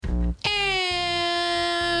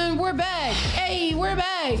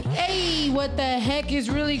what the heck is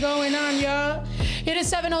really going on, y'all? It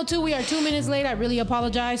is 7:02. We are 2 minutes late. I really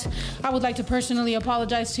apologize. I would like to personally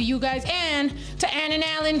apologize to you guys and to Ann and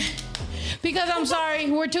Alan because I'm sorry.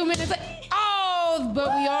 We're 2 minutes late. Oh, but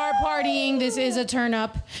we are partying. This is a turn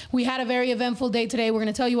up. We had a very eventful day today. We're going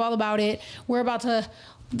to tell you all about it. We're about to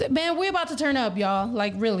turn up, y'all.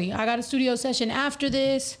 Like, really. I got a studio session after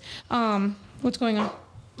this. What's going on?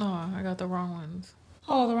 Oh, I got the wrong ones.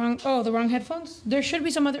 The wrong headphones? There should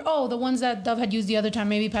be some other, the ones that Dove had used the other time.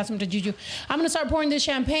 Maybe pass them to Juju. I'm going to start pouring this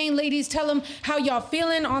champagne. Ladies, tell them how y'all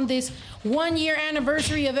feeling on this 1 year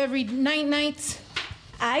anniversary of Every Nights.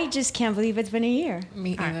 I just can't believe it's been a year.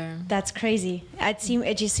 Me either. That's crazy.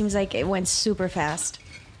 It just seems like it went super fast.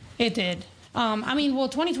 It did.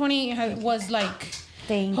 2020 was like...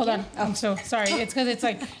 Hold on. I'm so sorry. It's because it's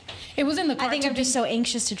like... It was in the car. I think I'm just so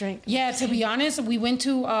anxious to drink. Yeah, to be honest, we went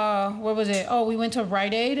to what was it? Oh, we went to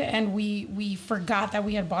Rite Aid and we forgot that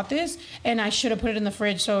we had bought this, and I should have put it in the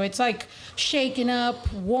fridge. So it's like shaken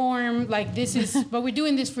up, warm. Like this is, but we're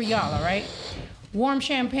doing this for y'all, all right? Warm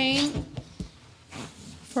champagne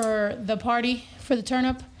for the party, for the turn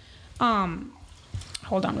up.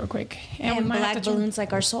 Hold on real quick. And we might black have to balloons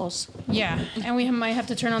like our souls. Yeah, and we might have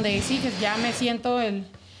to turn on the AC because ya me siento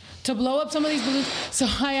to blow up some of these balloons. So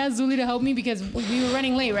I asked Zuli to help me because we were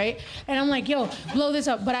running late, right? And I'm like, yo, blow this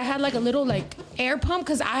up. But I had like a little like air pump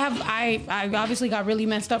because I obviously got really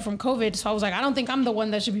messed up from COVID. So I was like, I don't think I'm the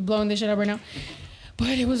one that should be blowing this shit up right now.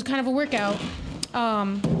 But it was kind of a workout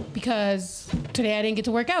because today I didn't get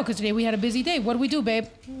to work out because today we had a busy day. What did we do, babe?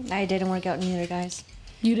 I didn't work out neither, guys.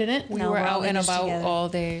 You didn't? We were out and about all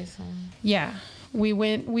day. So. Yeah, we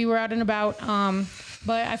were out and about.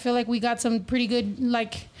 But I feel like we got some pretty good,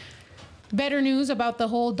 like, better news about the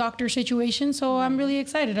whole doctor situation. So I'm really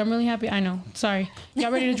excited. I'm really happy. I know. Sorry.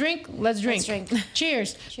 Y'all ready to drink? Let's drink. Let's drink.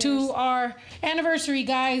 Cheers to our anniversary,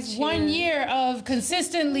 guys. Cheers. 1 year of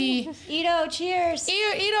consistently. Ito, cheers.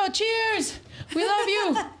 Ito, cheers. We love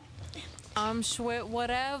you. I'm sweat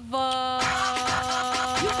whatever.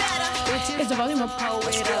 You better. Is the volume up? Pull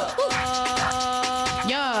it up.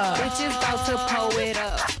 Yeah. Bitches about to pull it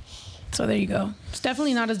up. So there you go. It's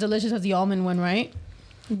definitely not as delicious as the almond one, right?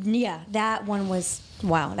 Yeah, that one was,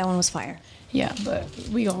 wow, that one was fire. Yeah, but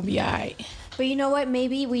we gonna be all right. But you know what?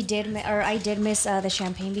 Maybe I did miss the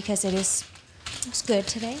champagne because it's good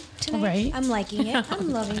today. Right. I'm liking it. I'm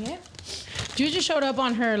loving it. Juju showed up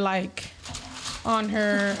on her,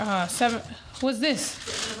 what's this?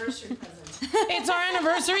 Anniversary present. It's our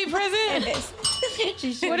anniversary present? It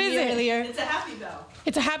is. What is it? Earlier. It's a happy bell.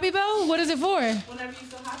 It's a happy bell? What is it for? Whenever you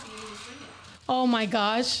feel happy, you just ring it. Oh my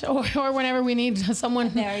gosh. Or whenever we need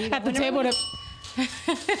someone at the table to...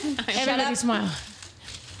 Everybody smile.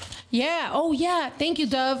 Yeah. Oh yeah. Thank you,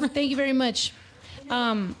 Dove. Thank you very much.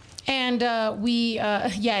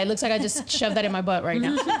 It looks like I just shoved that in my butt right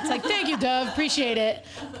now. It's like, thank you, Dove. Appreciate it.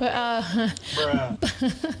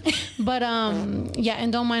 But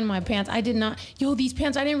and don't mind my pants. I did not. Yo, these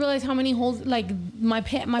pants, I didn't realize how many holes, like my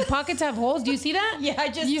pockets have holes. Do you see that? Yeah, I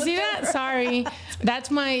just You see looked that? over. Sorry. That's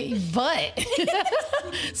my butt.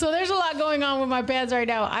 So there's a lot going on with my pants right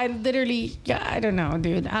now. I literally, I don't know,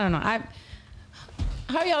 dude. I don't know.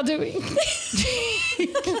 How y'all doing?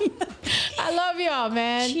 I love y'all,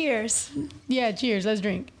 man. Cheers. Yeah, cheers. Let's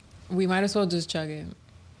drink. We might as well just chug it.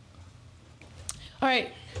 All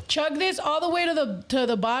right, chug this all the way to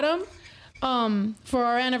the bottom for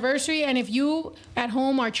our anniversary. And if you at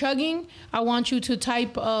home are chugging, I want you to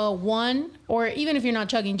type 1, or even if you're not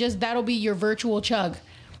chugging, just that'll be your virtual chug.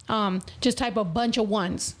 Just type a bunch of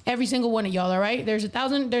ones, every single one of y'all. All right, there's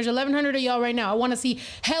 1,100 of y'all right now. I want to see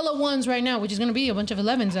hella ones right now, which is gonna be a bunch of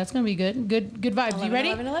 11s. That's gonna be good vibes. 11, You ready?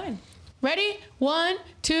 11. Ready? 1,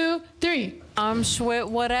 2, 3. I'm sweat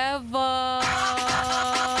whatever.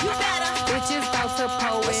 You better. Bitches about to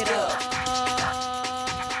pull it up.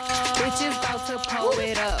 Bitches about to pull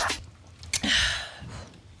it up.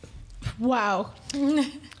 Wow.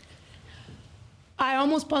 I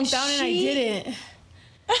almost punked out and I didn't.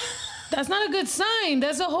 That's not a good sign.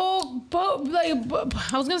 That's a whole I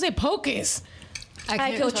was gonna say pocus.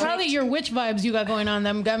 I feel Charlie, tricked. your witch vibes you got going on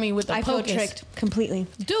them got me with the I feel pocus. tricked completely.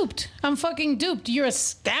 Duped. I'm fucking duped. You're a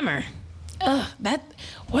scammer. Ugh,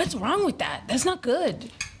 what's wrong with that? That's not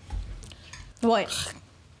good. What?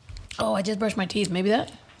 Oh, I just brushed my teeth. Maybe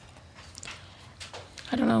that?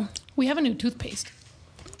 I don't know. We have a new toothpaste.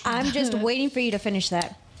 I'm just waiting for you to finish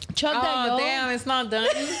that. Chug that, yo. Oh, damn, it's not done.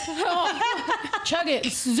 Chug it.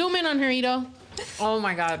 Zoom in on her, Ito. Oh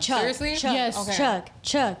my God. Chug, Seriously? Chug, Yes. Chug,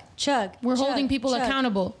 chug, chug. We're chug, holding people chug.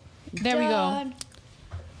 accountable. There we go. Done.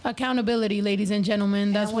 Accountability, ladies and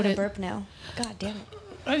gentlemen. That's I what want to it. burp now. God damn it.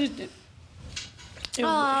 I just did.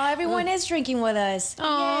 Oh, everyone is drinking with us.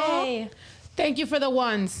 Aw. Yay. Thank you for the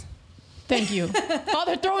ones. Thank you.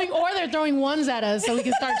 They're throwing ones at us so we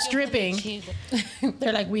can start stripping.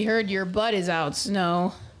 They're like, we heard your butt is out,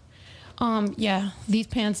 Snow. Yeah, these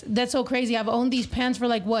pants. That's so crazy. I've owned these pants for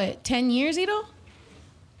like what, 10 years, Ito?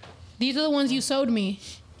 These are the ones you sewed me.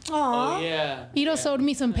 Aw. Oh yeah. Ito sewed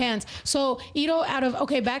me some pants. So Ito,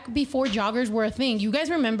 back before joggers were a thing. You guys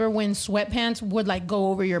remember when sweatpants would like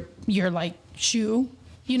go over your like shoe?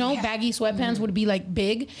 You know, baggy sweatpants would be like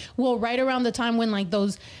big. Well, right around the time when like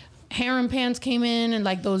those harem pants came in and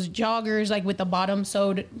like those joggers like with the bottom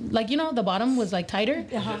sewed, like, you know, the bottom was like tighter.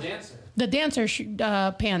 The dancer. The dancer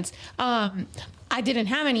pants. I didn't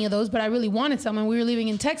have any of those, but I really wanted some, and we were living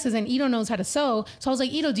in Texas, and Ito knows how to sew. So I was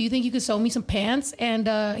like, Ito, do you think you could sew me some pants?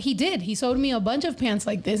 And he did. He sewed me a bunch of pants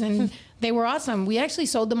like this, and they were awesome. We actually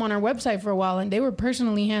sold them on our website for a while, and they were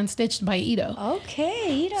personally hand-stitched by Ito.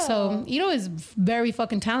 Okay, Ito. So Ito is very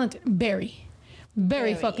fucking talented.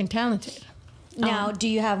 Very fucking talented. Now, do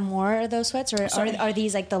you have more of those sweats, or are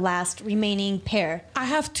these like the last remaining pair? I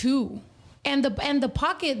have two. And the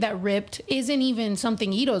pocket that ripped isn't even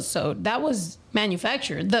something Ito sewed. That was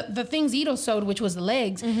manufactured. The things Ito sewed, which was the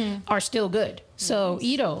legs, are still good. So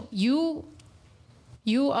Ito, your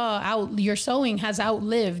sewing has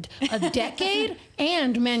outlived a decade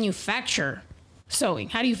and manufacture sewing.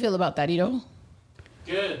 How do you feel about that, Ito?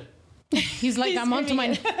 Good. He's like, I'm onto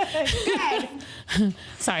my...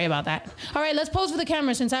 Sorry about that. All right, let's pose for the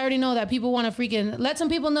camera since I already know that people want to freaking let some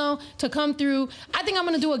people know to come through. I think I'm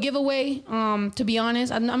going to do a giveaway, to be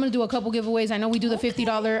honest. I'm going to do a couple giveaways. I know we do the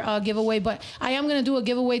 $50 giveaway, but I am going to do a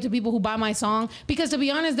giveaway to people who buy my song because, to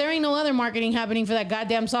be honest, there ain't no other marketing happening for that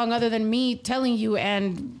goddamn song other than me telling you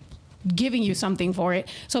and giving you something for it.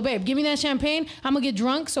 So, babe, give me that champagne. I'm going to get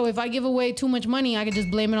drunk, so if I give away too much money, I can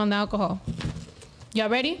just blame it on the alcohol. Y'all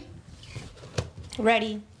ready?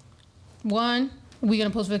 Ready. One. We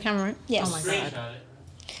gonna post for the camera, right? Yes. Oh my God. Screenshot it.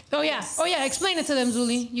 Oh yeah. Oh yeah. Explain it to them,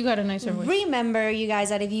 Zuli. You got a nicer voice. Remember, you guys,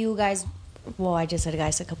 that if you guys, well, I just said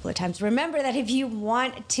guys a couple of times. Remember that if you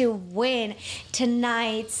want to win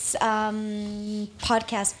tonight's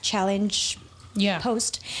podcast challenge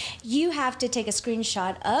post, you have to take a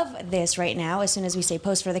screenshot of this right now. As soon as we say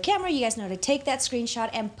post for the camera, you guys know to take that screenshot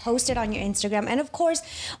and post it on your Instagram. And of course,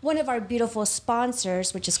 one of our beautiful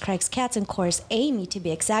sponsors, which is Craig's Cats, and of course Amy to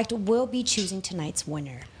be exact, will be choosing tonight's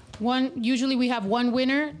winner. Usually we have one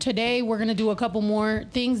winner. Today we're gonna do a couple more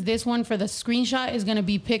things. This one for the screenshot is gonna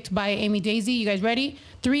be picked by Amy Daisy. You guys ready?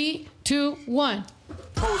 3, 2, 1.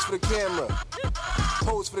 Pose for the camera.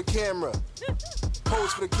 Pose for the camera.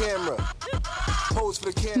 Pose for the camera. Pose for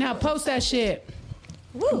the camera. Now post that shit.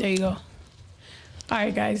 Woo. There you go. All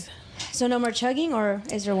right, guys. So no more chugging, or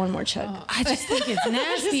is there one more chug? I just think it's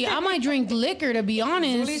nasty. I might drink liquor, to be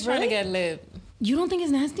honest. Julie's trying to get lit. You don't think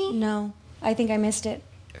it's nasty? No, I think I missed it.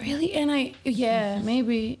 Really? And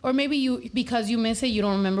maybe. Or maybe you, because you miss it, you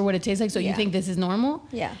don't remember what it tastes like, so you Yeah. think this is normal?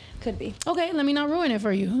 Yeah, could be. Okay, let me not ruin it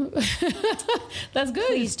for you. That's good.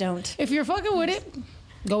 Please don't. If you're fucking with it,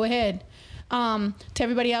 go ahead. To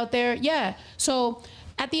everybody out there, yeah. So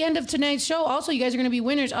at the end of tonight's show, also, you guys are going to be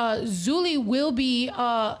winners. Zuli will be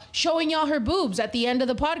showing y'all her boobs at the end of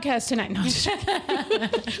the podcast tonight. No, just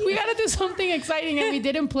we got to do something exciting, and we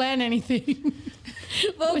didn't plan anything.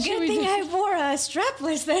 Well, What good should we thing do? I wore a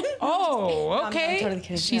strapless then. Oh, okay. I'm totally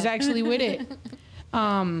kidding. She's Yeah. actually with it.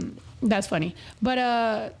 That's funny.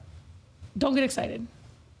 But don't get excited.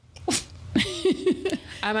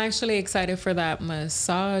 I'm actually excited for that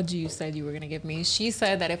massage you said you were going to give me. She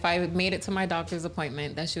said that if I made it to my doctor's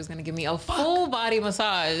appointment, that she was going to give me a full body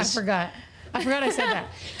massage. I forgot I said that.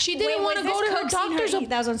 She didn't want to go to her doctor's appointment.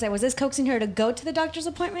 That was what I'm saying. Was this coaxing her to go to the doctor's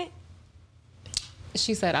appointment?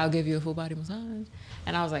 She said, I'll give you a full body massage.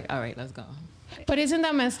 And I was like, all right, let's go. But isn't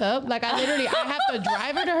that messed up? Like, I have to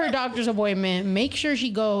drive her to her doctor's appointment, make sure she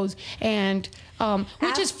goes, and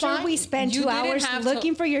which is After fine. we spent You 2 didn't hours have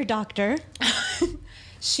looking for your doctor.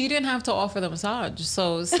 She didn't have to offer the massage.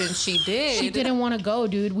 So since she did. She didn't want to go,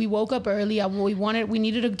 dude. We woke up early. We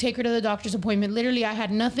needed to take her to the doctor's appointment. Literally, I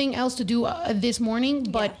had nothing else to do this morning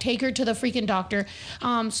but take her to the freaking doctor.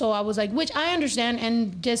 So I was like, which I understand.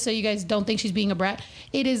 And just so you guys don't think she's being a brat,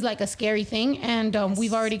 it is like a scary thing. And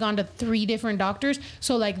we've already gone to 3 different doctors.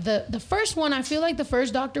 So like the first one, I feel like the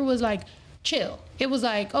first doctor was like, chill. It was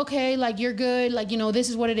like, okay, like you're good, like, you know, this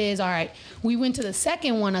is what it is. All right. We went to the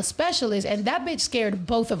second one, a specialist, and that bitch scared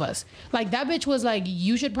both of us. Like, that bitch was like,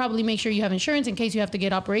 you should probably make sure you have insurance in case you have to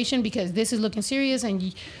get operation, because this is looking serious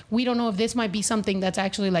and we don't know if this might be something that's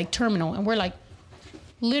actually like terminal. And we're like,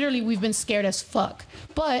 literally, we've been scared as fuck.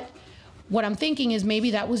 But what I'm thinking is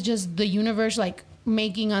maybe that was just the universe like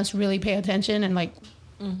making us really pay attention and like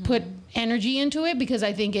put energy into it, because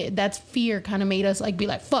I think that's fear kind of made us like be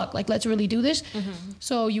like, fuck, like let's really do this.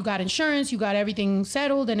 So you got insurance, you got everything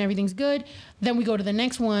settled and everything's good. Then we go to the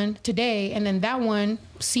next one today, and then that one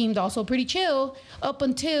seemed also pretty chill up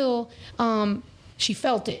until she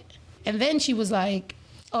felt it. And then she was like,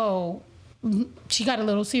 oh, she got a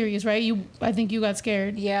little serious, right? I think you got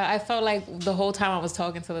scared. Yeah, I felt like the whole time I was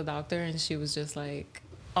talking to the doctor, and she was just like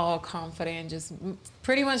all confident, just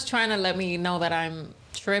pretty much trying to let me know that I'm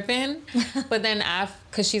tripping. But then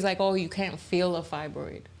because she's like, oh, you can't feel a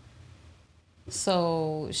fibroid.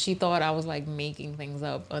 So she thought I was like making things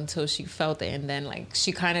up until she felt it. And then like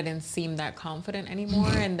she kind of didn't seem that confident anymore.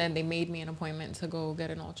 And then they made me an appointment to go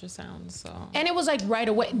get an ultrasound. So. And it was like right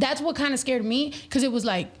away. That's what kind of scared me, because it was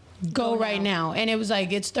like, go right now. And it was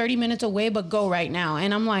like, it's 30 minutes away, but go right now.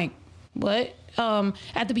 And I'm like, what?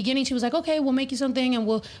 At the beginning she was like, okay, we'll make you something and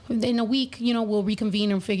we'll in a week, we'll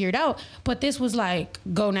reconvene and figure it out. But this was like,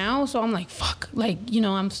 go now. So I'm like, fuck, like,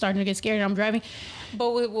 I'm starting to get scared and I'm driving.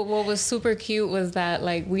 But what was super cute was that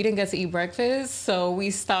like we didn't get to eat breakfast, so we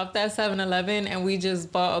stopped at 7-Eleven and we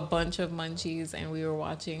just bought a bunch of munchies and we were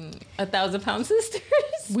watching 1,000-Pound Sisters.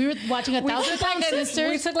 We were watching 1,000-Pound Sisters.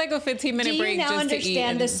 We took like a 15-minute break just to eat. Do you now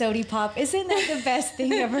understand the Sody Pop? Isn't that the best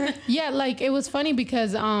thing ever? Yeah, like it was funny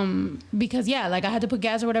because yeah, like I had to put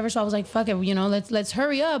gas or whatever, so I was like, fuck it, let's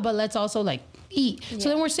hurry up, but let's also like eat. Yeah. So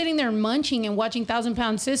then we're sitting there munching and watching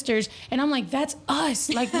 1,000-Pound Sisters, and I'm like, that's us.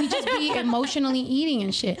 Like we just be emotionally eating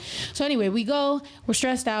and shit. So anyway, we go, we're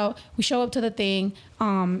stressed out, we show up to the thing,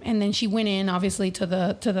 and then she went in obviously to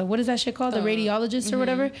the what is that shit called? The radiologist or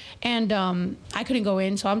whatever. And I couldn't go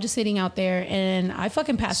in, so I'm just sitting out there and I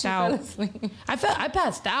fucking passed out. I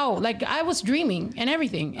passed out. Like I was dreaming and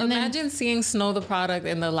everything. And imagine seeing Snow the product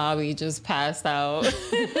in the lobby just passed out.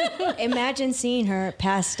 Imagine seeing her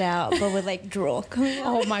passed out but with like drool coming out.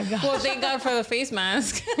 Oh my god. Well, thank God for the face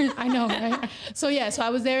mask. I know, right? So I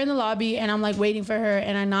was there in the lobby and I'm like waiting for her,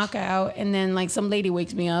 and I knock out, and then like some lady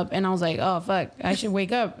wakes me up and I was like, oh fuck, I should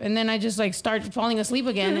wake up. And then I just like start falling asleep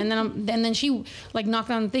again, and then she like knocked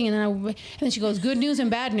on the thing, and then she goes, good news and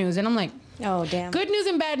bad news, and I'm like, oh damn. Good news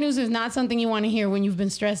and bad news is not something you want to hear when you've been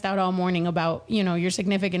stressed out all morning about your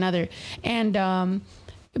significant other. And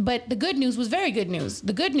but the good news was very good news.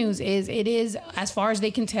 The good news is it is, as far as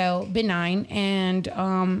they can tell, benign. And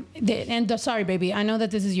sorry, baby, I know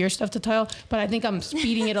that this is your stuff to tell, but I think I'm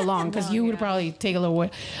speeding it along because you would probably take a little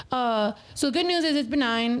while. So the good news is it's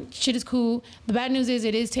benign. Shit is cool. The bad news is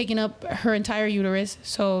it is taking up her entire uterus,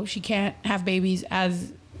 so she can't have babies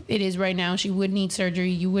as it is right now. She would need surgery.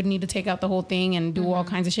 You would need to take out the whole thing and do all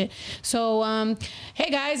kinds of shit. So, hey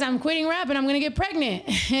guys, I'm quitting rap and I'm gonna get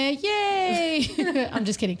pregnant. Yay! I'm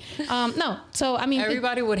just kidding. No. So I mean,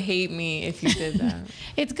 everybody would hate me if you did that.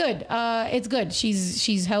 It's good. It's good.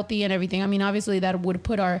 She's healthy and everything. I mean, obviously that would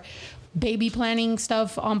put our baby planning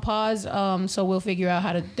stuff on pause. So we'll figure out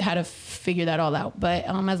how to figure that all out. But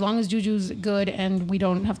as long as Juju's good and we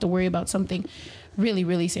don't have to worry about something really,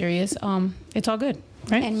 really serious, it's all good.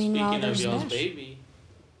 Right? And meanwhile, there's y'all's baby.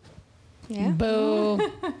 Yeah. Boo.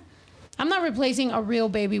 I'm not replacing a real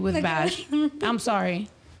baby with Bash. I'm sorry.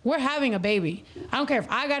 We're having a baby. I don't care if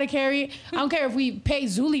I gotta carry it. I don't care if we pay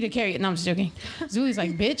Zuli to carry it. No, I'm just joking. Zuli's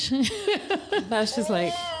like, bitch. Bash is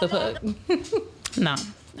like, the fuck? No.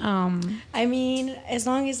 I mean, as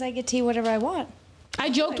long as I get to eat whatever I want. I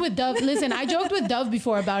joked with Dove. Listen, I joked with Dove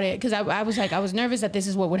before about it because I was like, I was nervous that this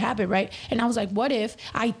is what would happen, right? And I was like, what if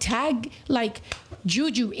I tag like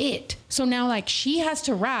Juju it? So now like she has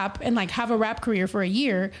to rap and like have a rap career for a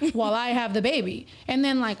year while I have the baby. And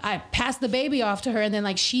then like I pass the baby off to her, and then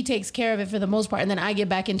like she takes care of it for the most part. And then I get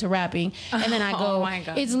back into rapping, and then I go, oh my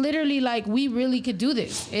God. It's literally like we really could do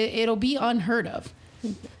this. It'll be unheard of.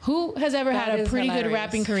 Who has ever had a pretty good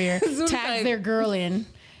rapping career? Tag their girl in.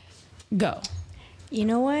 Go. You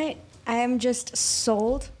know what? I am just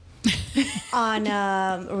sold on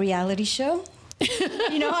a reality show.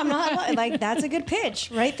 I'm not like, that's a good pitch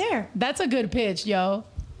right there. That's a good pitch, yo.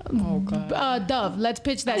 Oh God. Dove, let's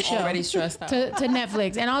pitch that show. Already stressed out. To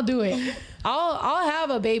Netflix, and I'll do it. I'll have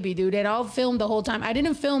a baby, dude, and I'll film the whole time. I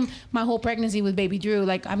didn't film my whole pregnancy with baby Drew.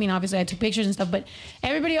 Like, I mean, obviously I took pictures and stuff, but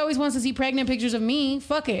everybody always wants to see pregnant pictures of me.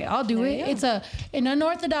 Fuck it, I'll do it. It's an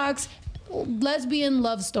unorthodox lesbian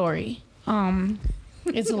love story.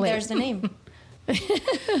 It's There's the name.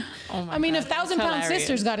 Oh my I mean, God, if 1,000-Pound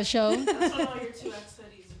Sisters got a show. That's when all your 2X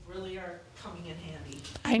studies really are coming in handy.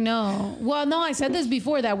 I know. Well, no, I said this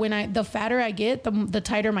before, that when the fatter I get, the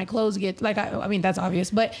tighter my clothes get. Like, I mean, that's obvious,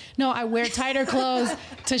 but no, I wear tighter clothes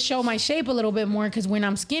to show my shape a little bit more, because when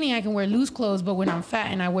I'm skinny, I can wear loose clothes, but when I'm fat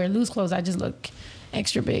and I wear loose clothes, I just look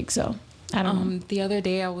extra big. So I don't know. The other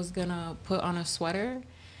day I was gonna put on a sweater,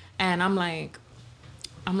 and I'm like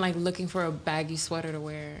looking for a baggy sweater to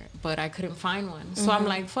wear, but I couldn't find one. So I'm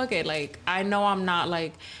like, fuck it. Like, I know I'm not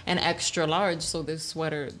like an extra large, so this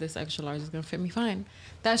extra large is gonna fit me fine.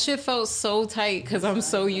 That shit felt so tight because I'm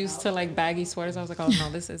so used to like baggy sweaters. I was like, oh no,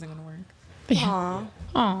 this isn't gonna work. Aww.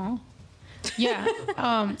 Aww. Yeah.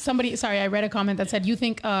 I read a comment that said, you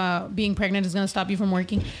think being pregnant is gonna stop you from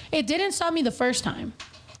working? It didn't stop me the first time.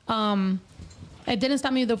 It didn't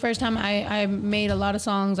stop me the first time. I made a lot of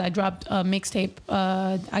songs. I dropped a mixtape.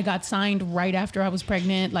 I got signed right after I was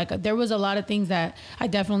pregnant. Like, there was a lot of things that I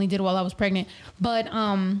definitely did while I was pregnant. But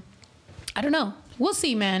I don't know. We'll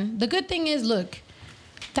see, man. The good thing is, look,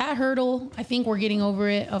 that hurdle, I think we're getting over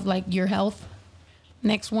it, of like your health.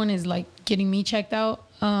 Next one is like getting me checked out.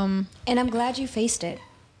 And I'm glad you faced it.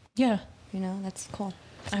 Yeah. You know, that's cool.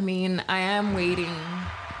 I mean, I am waiting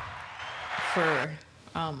for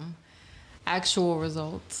actual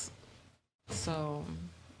results. So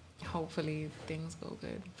hopefully things go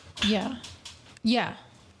good. Yeah. Yeah.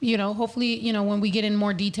 You know, hopefully, you know, when we get in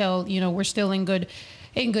more detail, you know, we're still in good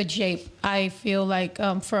shape. I feel like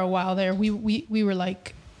for a while there, we were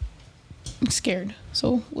like scared.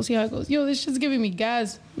 So we'll see how it goes. Yo, this shit's giving me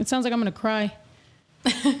gas. It sounds like I'm going to cry.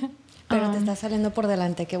 Pero te está saliendo por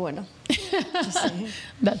delante, qué bueno. Just saying.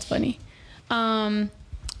 That's funny.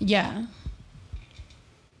 Yeah.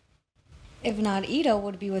 If not, Ito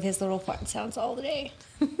would be with his little fart sounds all day.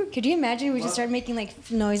 Could you imagine we just start making like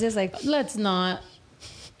noises like... Let's not.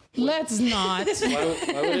 Why would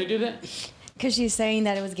I do that? Because she's saying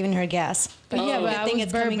that it was giving her gas. But yeah, but good thing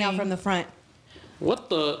it's coming out from the front. What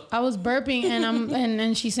the? I was burping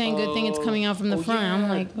and she's saying good thing it's coming out from the front. Yeah. I'm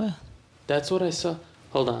like, ugh. That's what I saw.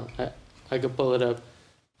 Hold on, I could pull it up.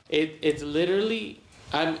 It's literally,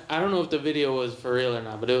 I don't know if the video was for real or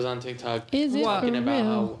not, but it was on TikTok. Is it talking for about real?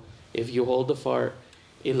 how if you hold the fart,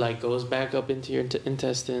 it like goes back up into your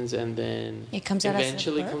intestines and then It comes out as a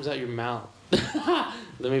eventually burp? comes out your mouth.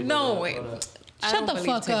 Let me. No, wait. Shut the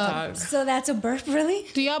fuck up. So that's a burp, really?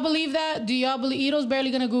 Do y'all believe that? Do y'all believe? Ito's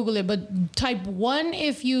barely gonna Google it, but type 1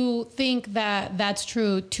 if you think that that's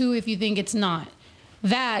true. 2 if you think it's not.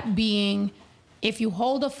 That being, if you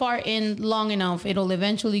hold a fart in long enough, it'll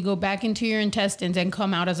eventually go back into your intestines and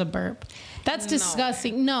come out as a burp. That's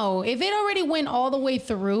disgusting. No, if it already went all the way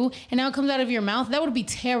through and now it comes out of your mouth, that would be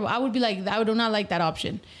terrible. I would be like, I would not like that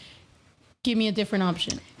option. Give me a different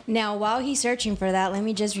option. Now, while he's searching for that, let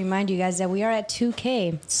me just remind you guys that we are at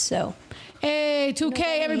 2K. So, hey, 2K,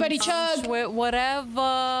 everybody chug. With whatever.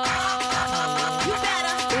 You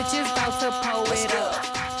better. Bitches about to pull it up.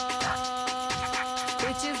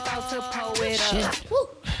 Bitches about to pull it up. Shit. Woo.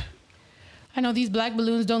 I know these black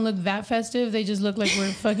balloons don't look that festive. They just look like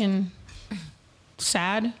we're fucking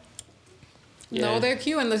sad. Yeah. No, they're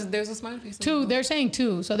cute, and there's a smiley face. 2, they're saying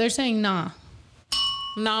 2, so they're saying nah.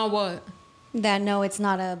 Nah, what? that no, it's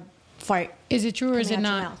not a fart. Is it true or is it coming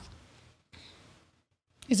out your not? mouth.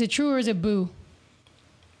 Is it true or is it boo?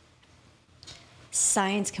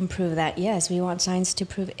 Science can prove that. Yes, we want science to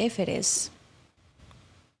prove if it is.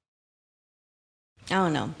 I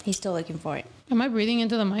don't know. He's still looking for it. Am I breathing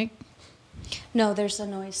into the mic? No, there's a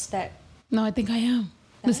noise that... No, I think I am.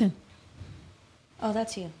 Listen. Oh,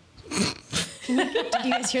 that's you. Did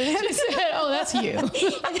you guys hear that? She said, oh, that's you. I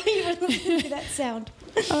thought you were listening to that sound.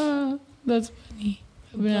 That's funny.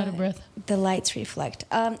 I've been out of breath. The lights reflect.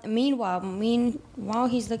 Meanwhile,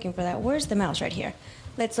 he's looking for that, where's the mouse? Right here.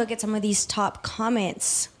 Let's look at some of these top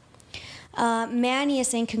comments. Manny is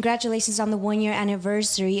saying, congratulations on the 1-year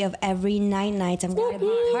anniversary of Every Night Nights. I'm glad to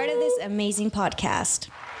be part of this amazing podcast.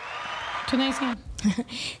 Tunisia.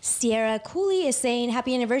 Sierra Cooley is saying,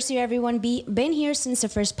 happy anniversary, everyone. Been here since the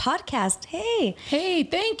first podcast. Hey. Hey,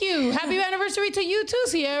 thank you. Happy anniversary to you too,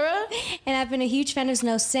 Sierra. And I've been a huge fan of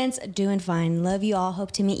Snow since. Doing fine. Love you all.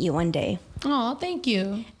 Hope to meet you one day. Oh, thank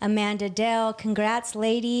you. Amanda Dell, congrats,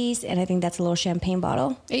 ladies. And I think that's a little champagne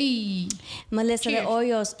bottle. Hey. Melissa Cheers. de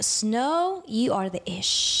Hoyos, Snow, you are the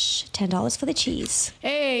ish. $10 for the cheese.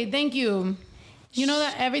 Hey, thank you. You know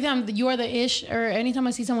that every time you are the ish, or anytime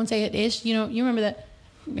I see someone say it ish, you know, you remember that?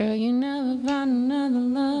 Girl, you never find another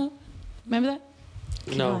love. Remember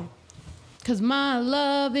that? No. Cause my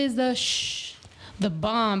love is the shh, the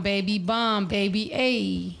bomb, baby,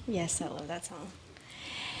 ayy. Yes, I love that song.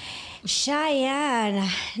 Cheyenne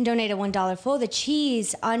donated $1 for the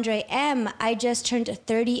cheese. Andre M, I just turned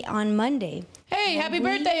 30 on Monday. Hey, happy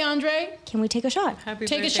birthday, Andre. Can we take a shot? Happy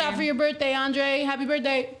Take birthday. a shot for your birthday, Andre. Happy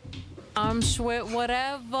birthday. I'm sweat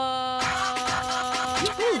whatever.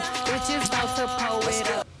 Bitches about to pull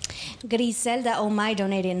it up. Griselda Oh My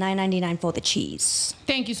donated $9.99 for the cheese.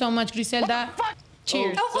 Thank you so much, Griselda.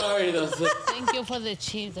 Cheers. Oh, sorry, those. Thank you for the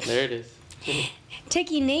cheers. There it is.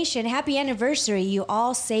 Tiki Nation, happy anniversary. You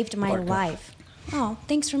all saved my life. Oh,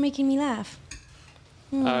 thanks for making me laugh.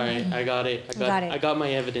 All right, I got it. I got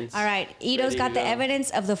my evidence. All right, Ito's got the evidence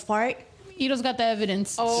of the fart. Ito's got the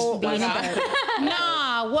evidence. Oh, my God.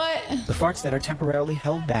 Nah, what? The farts that are temporarily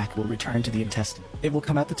held back will return to the intestine. It will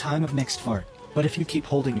come at the time of next fart. But if you keep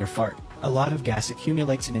holding your fart, a lot of gas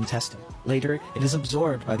accumulates in intestine. Later, it is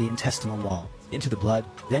absorbed by the intestinal wall, into the blood,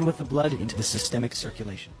 then with the blood into the systemic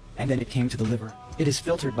circulation. And then it came to the liver. It is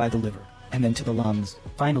filtered by the liver, and then to the lungs.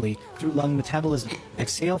 Finally, through lung metabolism,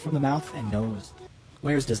 exhale from the mouth and nose.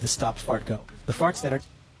 Where does the stopped fart go? The farts that are...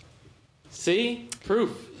 See?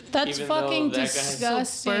 Proof. That's Even fucking though that guy's-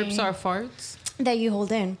 disgusting. Burps are farts. That you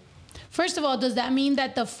hold in. First of all, does that mean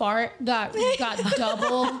that the fart got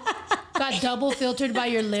double filtered by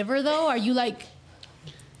your liver though? Are you like...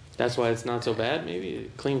 That's why it's not so bad. Maybe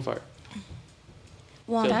a clean fart.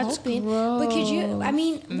 Well, That's I'm hoping. But could you, I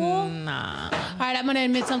mean, well... Nah. All right, I'm gonna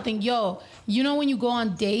admit something. Yo, you know when you go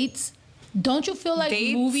on dates, don't you feel like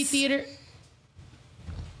Dates? movie theater?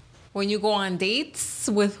 When you go on dates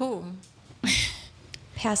with whom?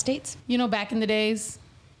 Past dates? You know, back in the days,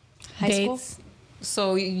 High dates. school?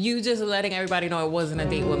 So you just letting everybody know it wasn't a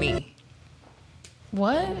date with me.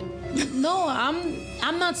 What? No,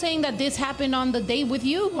 I'm not saying that this happened on the date with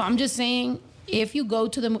you. I'm just saying if you go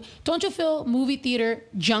to the, don't you feel movie theater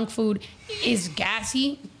junk food is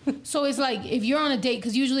gassy? So it's like if you're on a date,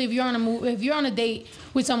 because usually if you're on a date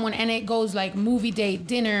with someone and it goes like movie date,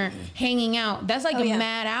 dinner, hanging out, that's like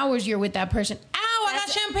mad hours you're with that person. Ow! I got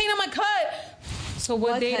champagne on my cut. So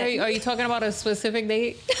what date are you talking about? A specific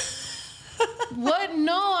date? What?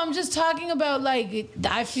 No, I'm just talking about like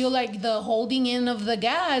I feel like the holding in of the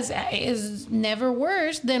gas is never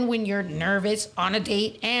worse than when you're nervous on a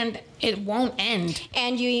date and it won't end.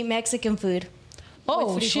 And you eat Mexican food.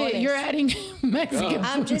 Oh with shit! frijoles. You're adding Mexican.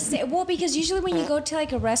 I'm just saying, well, because usually when you go to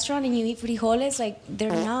like a restaurant and you eat frijoles, like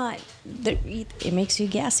it makes you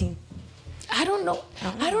gassy. I don't know.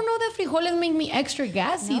 I don't know that frijoles make me extra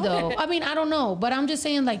gassy though. I mean, I don't know, but I'm just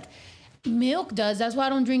saying like milk does. That's why I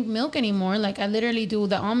don't drink milk anymore. Like I literally do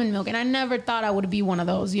the almond milk, and I never thought I would be one of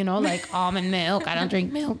those. You know, like almond milk. I don't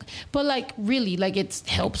drink milk, but like really, like it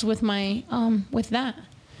helps with my with that.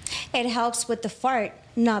 It helps with the fart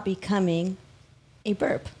not becoming a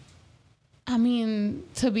burp. I mean,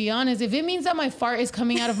 to be honest, if it means that my fart is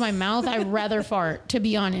coming out of my mouth, I'd rather fart, to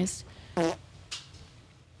be honest.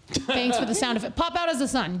 Thanks for the sound effect. Pop out as the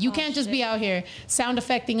sun. You can't just be out here sound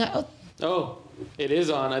affecting. Oh, it is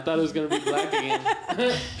on. I thought it was going to be black again.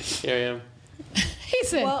 Here I am. He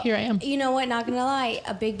said, Well, here I am. You know what? Not gonna lie,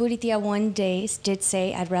 a big booty tia one day did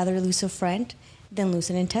say, "I'd rather lose a friend than lose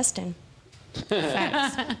an intestine."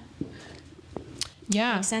 Facts.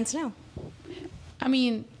 Yeah. Makes sense now. I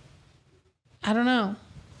mean, I don't know.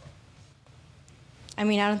 I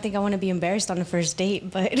mean, I don't think I want to be embarrassed on the first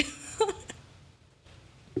date, but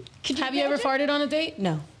Have you ever farted on a date?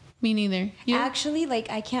 no. Me neither. You? Actually, like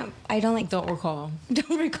I Don't recall.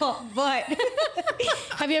 don't recall, but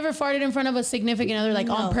Have you ever farted in front of a significant other, like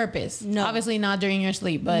on No. purpose? No. Obviously not during your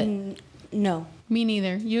sleep, but no. me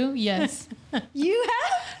neither. You? Yes. You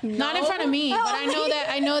have? Not in front of me, but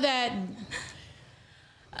I know that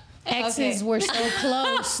exes were so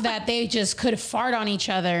close that they just could fart on each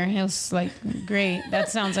other. It was like great. That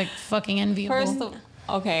sounds like fucking enviable. First of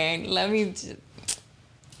okay, let me.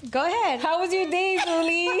 Go ahead. How was your day,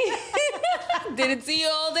 Julie? Didn't see you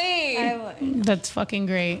all day. That's fucking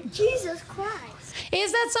great. Jesus Christ.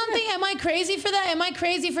 Is that something? Am I crazy for that? Am I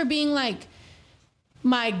crazy for being like,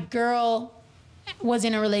 my girl was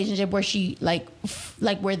in a relationship where she like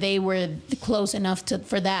where they were close enough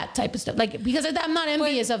for that type of stuff? Like, because I'm not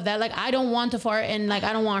envious of that. Like, I don't want to fart and like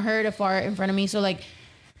I don't want her to fart in front of me. So like,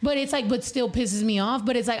 but it's like, but still pisses me off.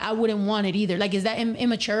 But it's like I wouldn't want it either. Like, is that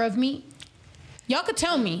immature of me? Y'all could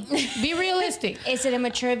tell me. Be realistic. Is it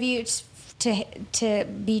immature of you to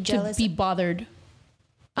be jealous? To be bothered.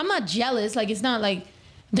 I'm not jealous. Like, it's not like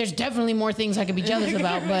there's definitely more things I could be jealous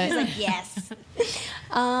about. But yes.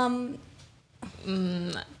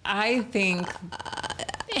 I think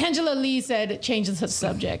Angela Lee said, change the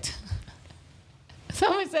subject.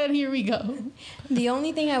 Someone said, here we go. The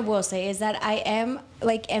only thing I will say is that I am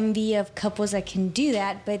like envy of couples that can do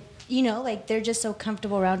that, but you know, like they're just so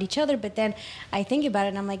comfortable around each other. But then I think about it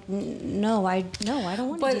and I'm like, no, I don't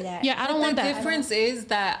want to do that. Yeah, I don't want that. The difference is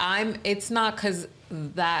that it's not because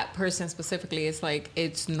that person specifically is like,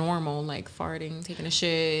 it's normal, like farting, taking a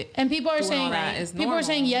shit. And people are doing all saying that is people are normal.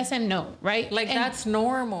 saying yes and no, right? Like, and, that's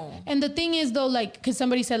normal. And the thing is though, like, because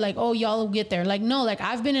somebody said like, oh, y'all will get there. Like, no, like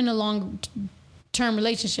I've been in a long term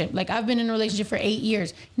relationship. Like I've been in a relationship for 8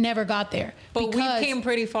 years, never got there. But we came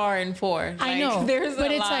pretty far in 4. I know, there's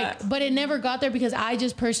but a it's lot. like, but it never got there because I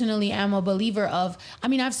just personally am a believer of. I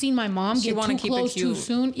mean, I've seen my mom get too close too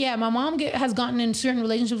soon. Yeah, my mom has gotten in certain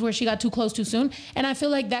relationships where she got too close too soon, and I feel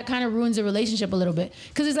like that kind of ruins the relationship a little bit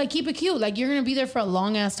because it's like keep it cute. Like you're gonna be there for a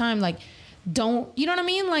long ass time. Like don't, you know what I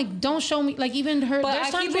mean? Like don't show me. Like even her. But there's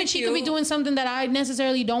times when she could be doing something that I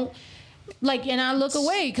necessarily don't. Like, and I look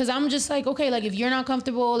away because I'm just like, okay, like if you're not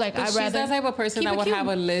comfortable, like I'd rather. She's that type of person that would have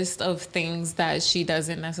a list of things that she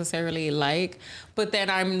doesn't necessarily like, but then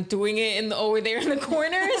I'm doing it over there in the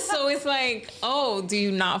corner. So it's like, oh, do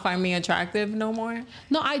you not find me attractive no more?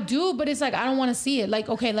 No, I do, but it's like I don't want to see it. Like,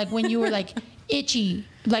 okay, like when you were like itchy,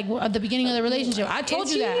 like at the beginning of the relationship, I told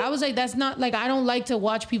you that. I was like, that's not like I don't like to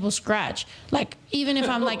watch people scratch. Like even if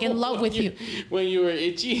I'm like in love with you. When you were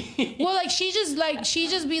itchy. Well, like she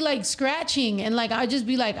just be like scratching and like I just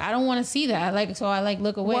be like I don't want to see that. Like so I like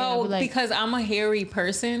look away. Well, like, because I'm a hairy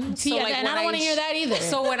person. See, so like and I don't want to hear that either.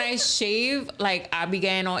 So when I shave, like I be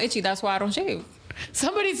getting all itchy. That's why I don't shave.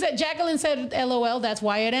 Somebody said Jacqueline said LOL. That's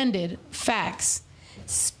why it ended. Facts.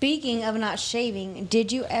 Speaking of not shaving,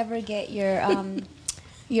 did you ever get your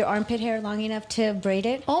armpit hair long enough to braid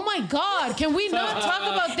it? Oh my God! Can we not talk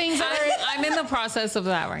about things that are? I'm in the process of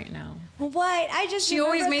that right now. What? I just she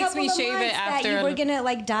always makes me shave it after. That you were gonna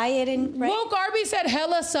like dye it and. Right? Woke Arby said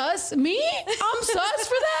hella sus. Me? I'm sus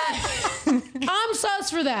for that. I'm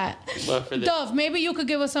sus for that. But for Dove, maybe you could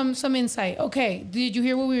give us some insight. Okay, did you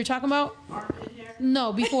hear what we were talking about? Armpit hair?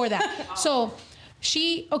 No, before that. So.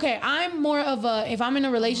 I'm more of a, if I'm in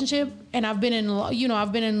a relationship and I've been in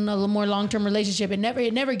a more long-term relationship, it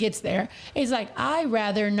never gets there. It's like, I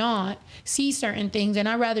rather not see certain things and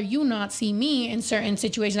I rather you not see me in certain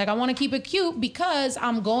situations. Like I want to keep it cute because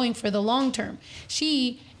I'm going for the long term.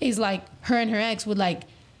 She is like, her and her ex would like,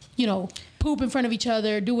 poop in front of each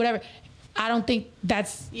other, do whatever. I don't think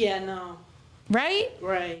that's. Yeah, no. Right?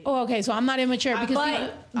 Right. Oh, okay. So I'm not immature because.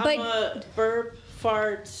 I'm a burp,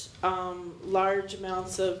 fart,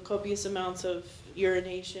 copious amounts of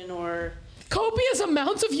urination or. Copious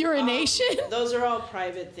amounts of urination? Those are all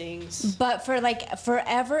private things. But for like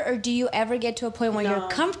forever, or do you ever get to a point where you're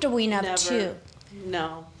comfortable enough to?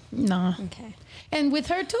 No. No. Okay. And with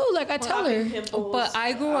her too, like I tell her. Pimples, but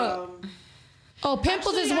I grew up.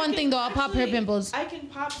 Pimples is one thing though. I'll pop her pimples. I can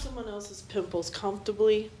pop someone else's pimples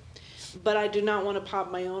comfortably, but I do not want to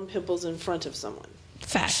pop my own pimples in front of someone.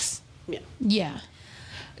 Facts. Yeah. Yeah.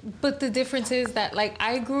 But the difference is that like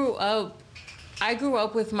I grew up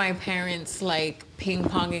with my parents like ping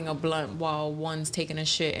ponging a blunt while one's taking a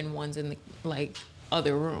shit and one's in the like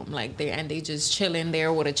other room, like they just chilling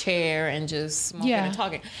there with a chair and just smoking and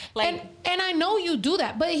talking. Like, and I know you do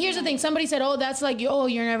that, but here's the thing: somebody said, "Oh, that's like, you're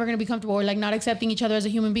never gonna be comfortable," or like not accepting each other as a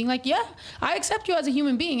human being. Like, yeah, I accept you as a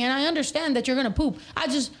human being, and I understand that you're gonna poop. I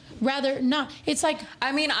just rather not. It's like,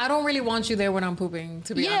 I mean, I don't really want you there when I'm pooping,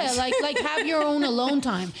 to be honest. Yeah, like have your own alone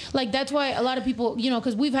time. Like that's why a lot of people,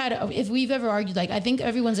 because we've had, if we've ever argued, like I think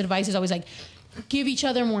everyone's advice is always like, give each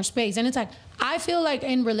other more space. And it's like, I feel like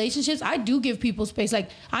in relationships, I do give people space. Like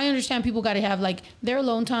I understand people got to have like their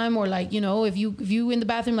alone time, or like, if you in the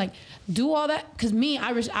bathroom, like do all that. Cause me,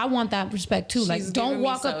 I want that respect too. She's like don't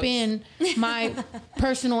walk up in my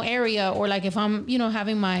personal area, or like if I'm,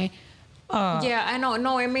 having my, yeah, I know.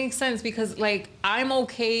 No, it makes sense because like I'm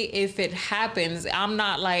okay if it happens. I'm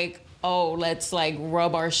not like, oh, let's like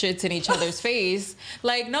rub our shits in each other's face.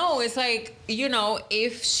 Like, no, it's like,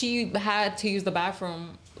 if she had to use the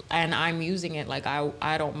bathroom and I'm using it, like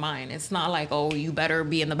I don't mind. It's not like, oh, you better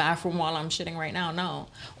be in the bathroom while I'm shitting right now. No.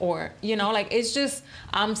 Or, like it's just,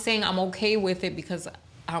 I'm saying I'm okay with it because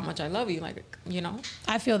how much I love you, like,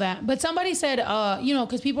 I feel that. But somebody said,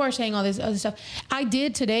 because people are saying all this other stuff. I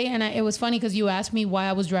did today, and it was funny because you asked me why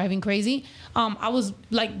I was driving crazy. I was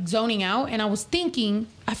like zoning out, and I was thinking,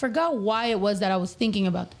 I forgot why it was that I was thinking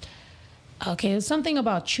about. Okay, it was something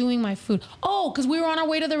about chewing my food. Oh, because we were on our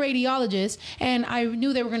way to the radiologist, and I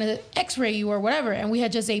knew they were going to x-ray you or whatever, and we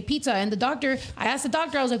had just ate pizza. And I asked the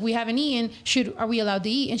doctor, I was like, we haven't eaten. Are we allowed to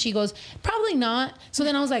eat? And she goes, probably not. So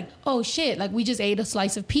then I was like, oh, shit, like we just ate a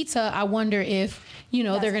slice of pizza. I wonder if,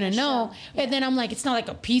 they're going to know. Yeah. And then I'm like, it's not like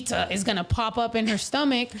a pizza is going to pop up in her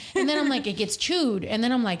stomach. And then I'm like, it gets chewed. And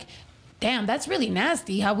then I'm like, damn, that's really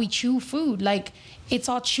nasty how we chew food. Like, it's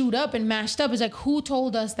all chewed up and mashed up. It's like, who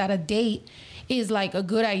told us that a date is like a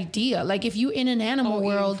good idea? Like, if you in an animal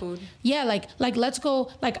world, yeah, like let's go,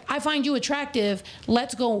 like I find you attractive,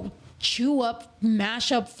 let's go chew up,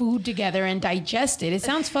 mash up food together and digest it. It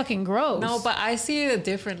sounds fucking gross. No, but I see it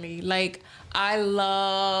differently. Like, I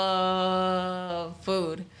love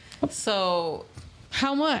food. So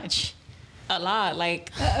how much? a lot.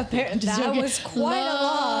 Like, That was quite a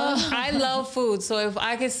lot. I love food. So if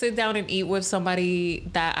I could sit down and eat with somebody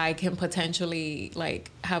that I can potentially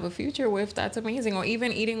like have a future with, that's amazing. Or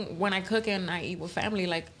even eating when I cook and I eat with family,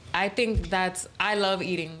 like I think I love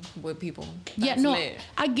eating with people. That's lit.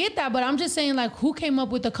 I get that, but I'm just saying, like, who came up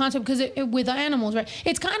with the concept? Because with the animals, right?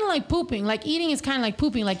 It's kind of like pooping. Like, eating is kind of like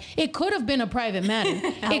pooping. Like, it could have been a private matter.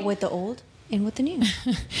 Out with the old, in with the new.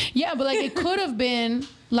 Yeah, but like, it could have been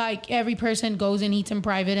like every person goes and eats in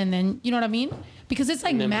private, and then you know what I mean? Because it's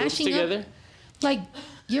like mashing together. up. Like,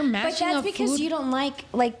 you're mashing up. But that's because food. you don't like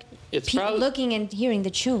It's people probably- looking and hearing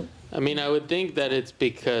the chew. I mean, I would think that it's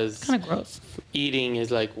because Kind of gross. eating is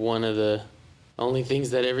like one of the only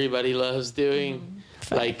things that everybody loves doing.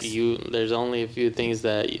 Like there's only a few things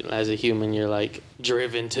that as a human you're like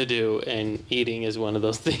driven to do, and eating is one of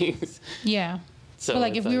those things. Yeah. So But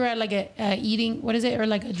like, it's if we were at like a eating, what is it, or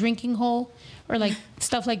like a drinking hole, or like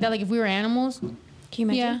stuff like that. Like if we were animals. Can you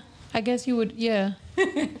imagine? Yeah, I guess you would. Yeah.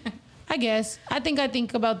 I guess. I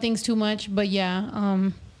think about things too much, but yeah.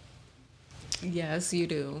 Yes, you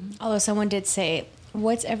do. Although someone did say,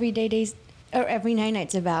 what's every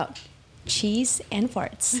nights about? Cheese and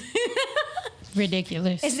farts.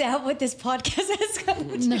 Ridiculous. Is that what this podcast has come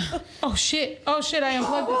to? No. Oh shit! I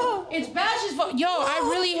unplugged it. It's Bash's fault. Yo,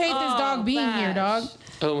 I really hate this dog being here, dog.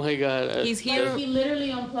 Oh my god. He's here. Like, he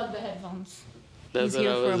literally unplugged the headphones. That's He's what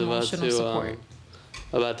here I for was emotional support.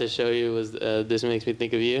 about to show you was this makes me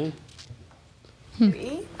think of you.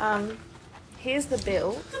 Here's the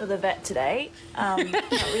bill for the vet today. Not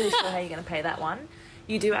really sure how you're going to pay that one.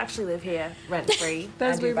 You do actually live here rent-free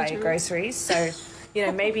and do buy your groceries. So,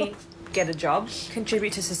 maybe get a job,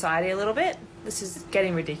 contribute to society a little bit. This is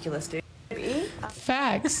getting ridiculous, dude.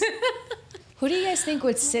 Facts. Who do you guys think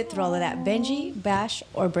would sit through all of that? Benji, Bash,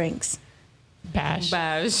 or Brinks? Bash.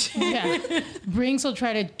 Yeah. Brinks will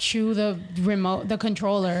try to chew the remote, the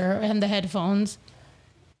controller, and the headphones.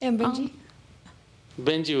 And Benji?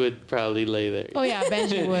 Benji would probably lay there. Oh yeah,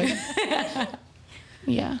 Benji would.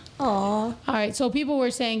 Yeah. Aw. All right. So people were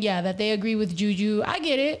saying, that they agree with Juju. I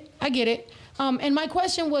get it. And my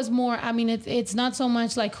question was more, I mean, it's not so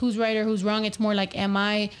much like who's right or who's wrong. It's more like, am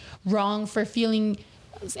I wrong for feeling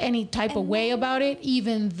any type of way about it,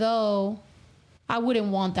 even though I wouldn't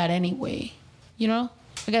want that anyway? I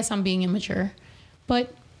guess I'm being immature,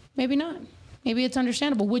 but maybe not. Maybe it's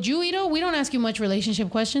understandable. Would you, Ito? We don't ask you much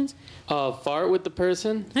relationship questions. Fart with the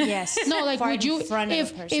person? Yes. No, like, Fart would you, in front of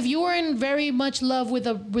the person. if you were in very much love with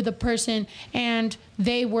a person and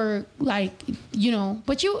they were like,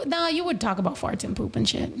 but you would talk about farts and poop and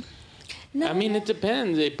shit. No. I mean, it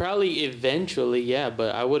depends. It probably eventually, yeah,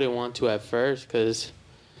 but I wouldn't want to at first because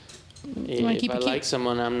if I like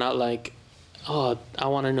someone, I'm not like, oh, I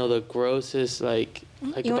want to know the grossest, like you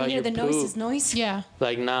want about to hear your the poop. noisest noise? Yeah.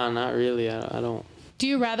 Like, nah, not really. I don't. Do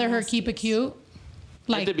you rather her keep it cute?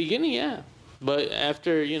 At the beginning, yeah. But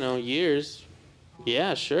after, years,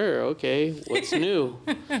 yeah, sure, okay. What's new?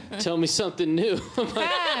 Tell me something new.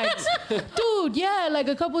 Facts. Dude, yeah, like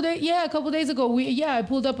a couple days ago, I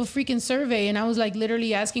pulled up a freaking survey and I was like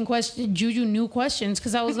literally asking Juju new questions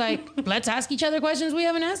because I was like, let's ask each other questions we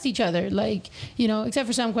haven't asked each other. Like, except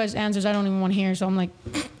for some answers I don't even want to hear. So I'm like,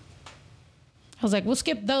 I was like, we'll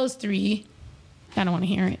skip those 3. I don't want to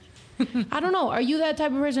hear it. I don't know. Are you that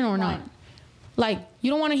type of person or not? Like, you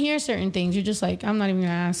don't want to hear certain things. You're just like, I'm not even going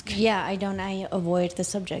to ask. Yeah, I don't. I avoid the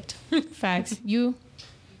subject. Facts. You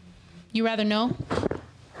rather know?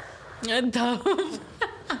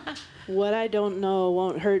 What I don't know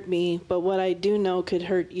won't hurt me, but what I do know could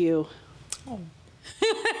hurt you.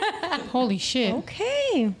 Holy shit.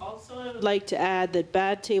 Okay. Also, I would like to add that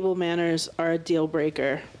bad table manners are a deal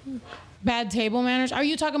breaker. Bad table manners? Are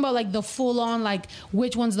you talking about like the full on, like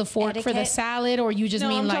which one's the fork for the Etiquette? salad, or you just No,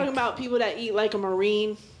 mean I'm like? talking about people that eat like a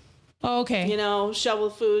Marine. Oh, okay.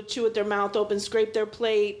 Shovel food, chew with their mouth open, scrape their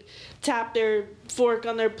plate, tap their fork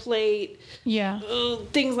on their plate. Yeah.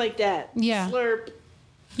 Things like that. Yeah. Slurp.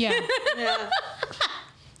 Yeah. Yeah.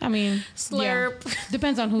 I mean, Slurp. yeah.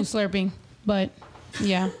 Depends on who's slurping, but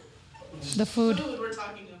yeah, the food. Food we're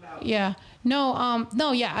talking about. Yeah. No.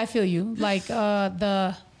 No. Yeah. I feel you. Like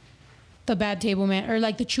the bad table man or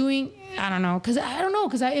like the chewing. I don't know. Cause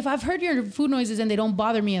if I've heard your food noises and they don't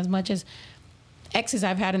bother me as much as exes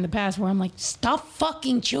I've had in the past where I'm like, stop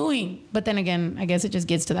fucking chewing. But then again, I guess it just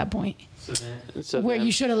gets to that point where you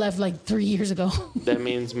should have left like 3 years ago. That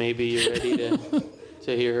means maybe you're ready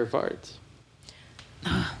to hear her farts.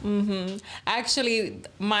 Mm-hmm. Actually,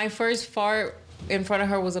 my first fart in front of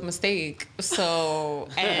her was a mistake. So,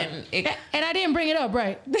 and I didn't bring it up,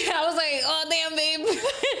 right? I was like, oh, damn, babe.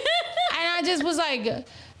 And I just was like,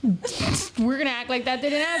 We're gonna act like that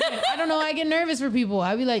didn't happen. I don't know. I get nervous for people.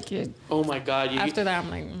 I'd be like, oh my God. After that, I'm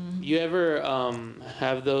like, You ever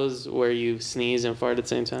have those where you sneeze and fart at the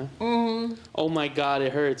same time? mm-hmm. Oh my God,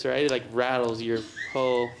 it hurts, right? It like rattles your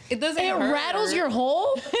whole. It doesn't. It hurt. rattles your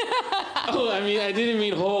hole. Oh, I mean, I didn't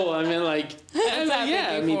mean whole. I meant like.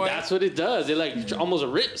 I mean that's what it does. It like almost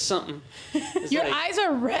rips something. It's Your like, eyes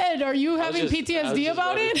are red. Are you having PTSD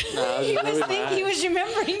about it? No, I was just rubbing my eyes. He was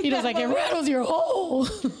remembering. He was like, it rattles your hole.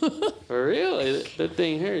 For real, that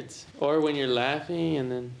thing hurts. Or when you're laughing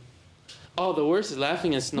and then. Oh, the worst is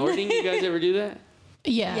laughing and snorting. You guys ever do that?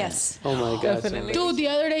 Yeah. Yes. Oh my God. Definitely. Dude, the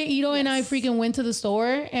other day, Ito and I freaking went to the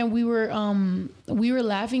store and we were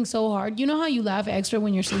laughing so hard. You know how you laugh extra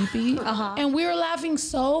when you're sleepy? Uh-huh. And we were laughing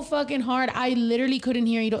so fucking hard. I literally couldn't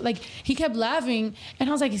hear Ito. Like, he kept laughing and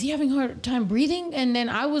I was like, is he having a hard time breathing? And then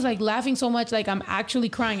I was like laughing so much, like I'm actually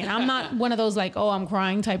crying. And I'm not one of those like, oh, I'm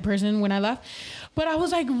crying type person when I laugh. But I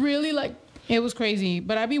was like really like, it was crazy.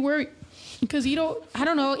 But I'd be worried. Because Ito, I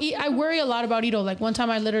don't know, I worry a lot about Ito. Like one time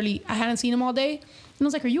I hadn't seen him all day. And I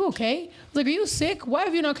was like, are you okay? I was like, are you sick? Why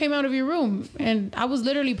have you not came out of your room? And I was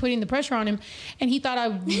literally putting the pressure on him. And he thought I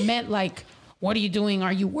meant like, what are you doing?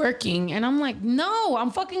 Are you working? And I'm like, no, I'm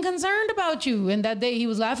fucking concerned about you. And that day he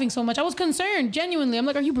was laughing so much. I was concerned, genuinely. I'm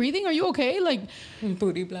like, are you breathing? Are you okay? Like,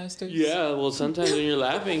 booty blasters. Yeah, well, sometimes when you're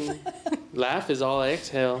laughing, laugh is all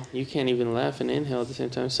exhale. You can't even laugh and inhale at the same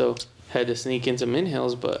time. So had to sneak in some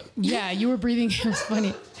inhales, but yeah, you were breathing. It was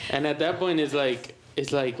funny. And at that point, it's like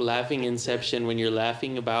laughing inception when you're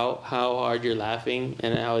laughing about how hard you're laughing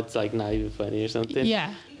and how it's like not even funny or something.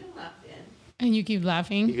 Yeah. You can laugh in. And you keep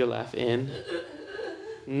laughing. You can laugh in.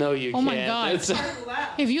 No, you can't. Oh my God.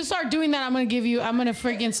 If you start doing that, I'm gonna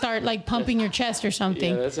freaking start like pumping your chest or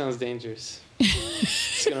something. Yeah, that sounds dangerous.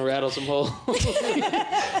 It's gonna rattle some holes.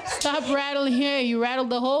 Stop rattling here. You rattled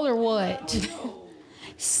the hole or what?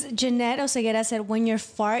 Jeanette Oseguera said, when your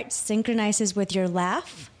fart synchronizes with your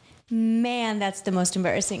laugh, man, that's the most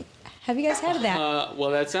embarrassing. Have you guys had that?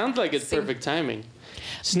 Well, that sounds like it's perfect timing.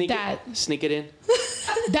 Sneak it in.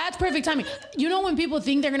 That's perfect timing. You know when people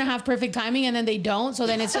think they're gonna have perfect timing and then they don't, so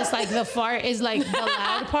then it's just like the fart is like the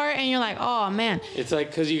loud part, and you're like, oh man. It's like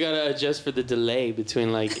because you gotta adjust for the delay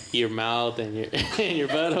between like your mouth and your and your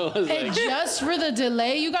butthole. Adjust for the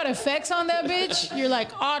delay. You got effects on that bitch. You're like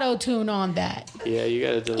auto tune on that. Yeah, you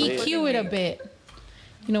gotta delay. EQ it a bit.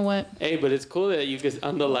 You know what? Hey, but it's cool that you can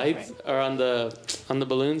on the lights or on the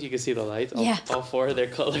balloons you can see the lights. All four of their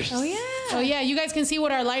colors. Oh yeah. Oh yeah, you guys can see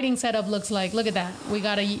what our lighting setup looks like. Look at that. We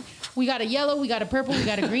got a yellow, we got a purple, we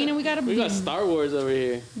got a green, and we got a blue. We got Star Wars over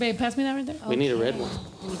here. Babe, pass me that right there. We need a red one.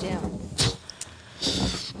 We do.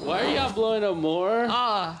 Why are y'all blowing up more?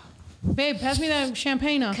 Babe, pass me that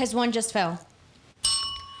champagne. Because one just fell.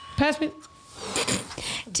 Pass me.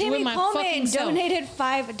 Timmy Pullman donated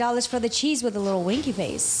 $5 for the cheese with a little winky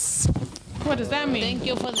face. What does that mean? Thank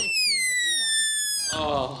you for the cheese.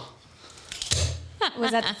 Oh.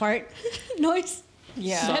 Was that the fart noise?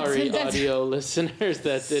 Yeah. Sorry, audio listeners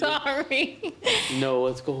that didn't Sorry. know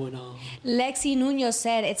what's going on. Lexi Nuno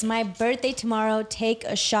said, it's my birthday tomorrow. Take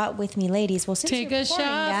a shot with me, ladies. Well, since Take you're a pouring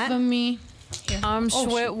shot that, for me. I'm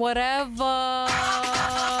sweat whatever.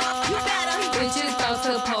 Bitches about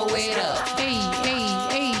to pull it up.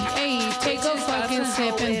 Hey, take a fucking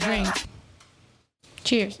sip and drink.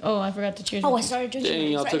 Cheers. Oh, I forgot to cheers. Oh, I started drinking.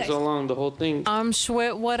 Dang, y'all took so long, the whole thing. I'm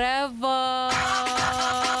sweat whatever.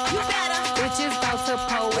 Bitches about to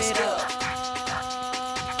pull it up.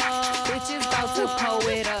 Bitches about to pull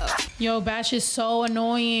it up. Yo, Bash is so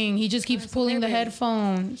annoying. He just keeps pulling the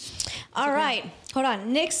headphones. All right. Hold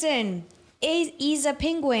on. Nixon, Isa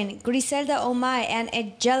Penguin, Griselda Omai, and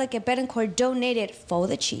Angelica Betancourt donated for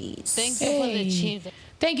the cheese. Thank you for the cheese.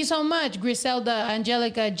 Thank you so much, Griselda,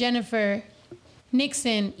 Angelica, Jennifer,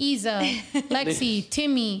 Nixon, Isa, Lexi,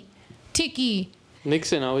 Timmy, Tiki.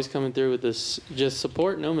 Nixon always coming through with this just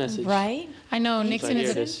support, no message. Right? I know Nixon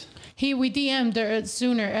Here it is. We DM'd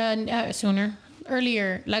her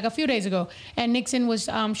earlier, like a few days ago, and Nixon was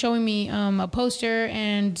showing me a poster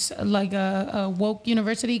and like a woke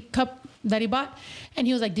university cup that he bought, and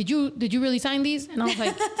he was like, "Did you really sign these?" And I was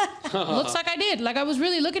like, "Looks like I did." Like I was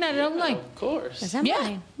really looking at it. I'm like, "Of course." Is that yeah.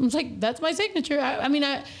 mine? I was like, "That's my signature." I mean,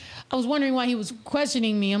 I was wondering why he was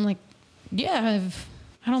questioning me. I'm like, "Yeah,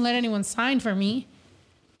 I don't let anyone sign for me.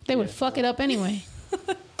 They would fuck it up anyway."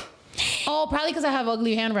 Oh, probably because I have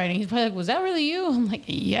ugly handwriting. He's probably like, "Was that really you?" I'm like,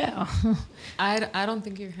 "Yeah." I don't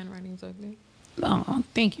think your handwriting's ugly. Oh,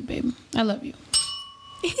 thank you, babe. I love you.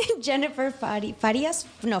 Jennifer Farias?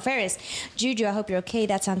 No, Ferris. Juju, I hope you're okay.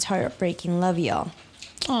 That sounds heartbreaking. Love y'all.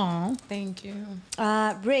 Aw. Thank you.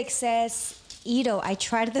 Rick says, Ito, I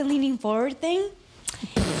tried the leaning forward thing.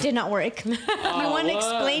 Did not work. You want to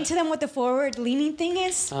explain to them what the forward leaning thing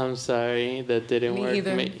is? I'm sorry, that didn't work.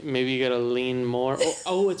 Either. Maybe you gotta lean more.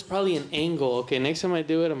 Oh, it's probably an angle. Okay, next time I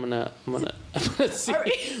do it, I'm gonna see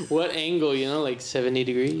what angle. Like 70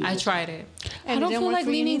 degrees. I tried it. I don't feel like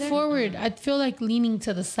leaning forward. I feel like leaning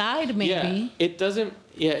to the side, maybe. Yeah, it doesn't.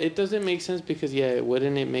 Yeah, it doesn't make sense because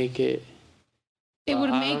wouldn't it make it? It would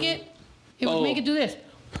make it. It would make it do this.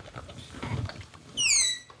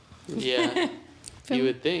 Yeah. You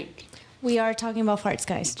would think. We are talking about farts,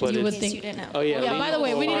 guys. You would think. You didn't know. Oh yeah. Yeah. By the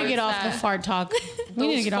way, we need to get off the fart talk. We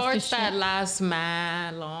need to get off this shit. That last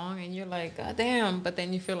mad long, and you're like, God damn! But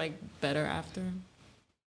then you feel like better after.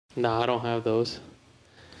 No, I don't have those.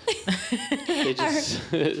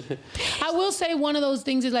 I will say one of those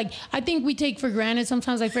things is like I think we take for granted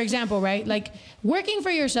sometimes, like for example, right, like working for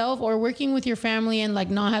yourself or working with your family and like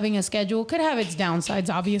not having a schedule could have its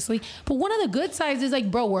downsides, obviously, but one of the good sides is like,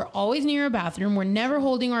 bro, we're always near a bathroom, we're never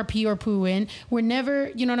holding our pee or poo in, we're never,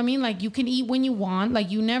 you know what I mean, like you can eat when you want, like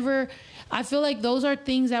you never. I feel like those are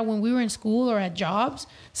things that when we were in school or at jobs,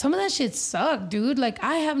 some of that shit sucked, dude. Like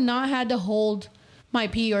I have not had to hold my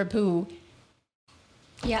pee or poo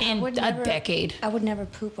in a decade. I would never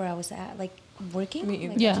poop where I was at, like working.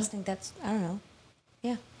 Like, yeah. I just think that's, I don't know.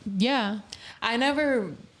 Yeah. Yeah. I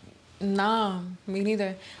never, nah, me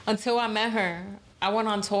neither. Until I met her. I went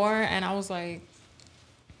on tour and I was like,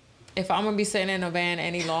 if I'm going to be sitting in a van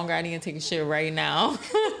any longer, I need to take a shit right now.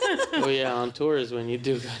 Oh yeah, on tour is when you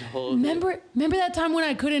do gotta hold Remember that time when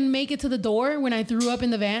I couldn't make it to the door when I threw up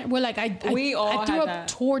in the van? Where like I threw up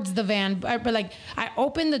towards the van, but like I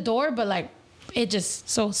opened the door, but like it just,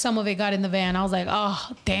 so some of it got in the van. I was like,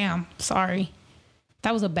 oh damn, sorry.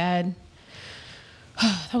 That was a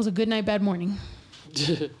good night, bad morning.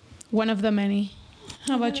 One of the many.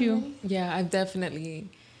 How about you? Yeah, I've definitely.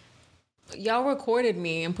 Y'all recorded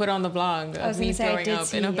me and put on the vlog of me throwing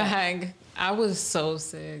up in a bag. I was so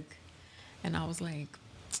sick. And I was like,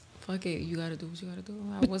 fuck it, you gotta do what you gotta do.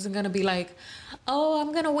 I wasn't gonna be like, oh,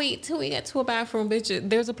 I'm gonna wait till we get to a bathroom, bitch.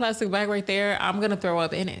 There's a plastic bag right there. I'm gonna throw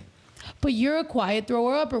up in it. But you're a quiet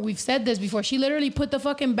thrower upper. We've said this before. She literally put the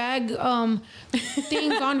fucking bag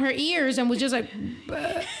things on her ears and was just like,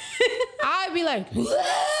 I'd be like,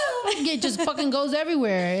 it just fucking goes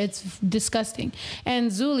everywhere. It's disgusting. And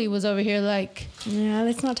Zuli was over here like, yeah,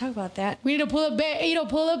 let's not talk about that. We need to pull up that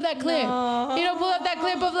clip. No. Pull up that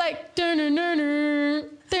clip of like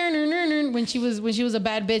when she was a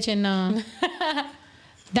bad bitch and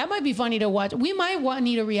that might be funny to watch. We might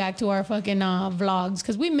need to react to our fucking vlogs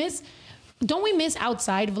because don't we miss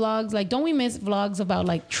outside vlogs? Like, don't we miss vlogs about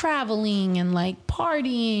like traveling and like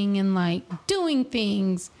partying and like doing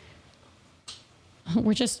things?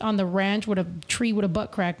 We're just on the ranch with a tree with a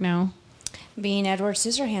butt crack now. Being Edward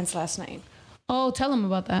Scissorhands last night. Oh, tell him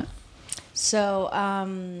about that. So,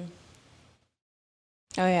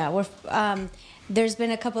 there's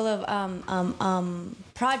been a couple of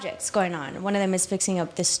projects going on. One of them is fixing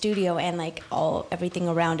up the studio and like everything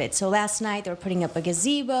around it. So last night they were putting up a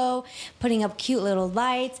gazebo, putting up cute little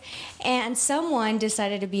lights, and someone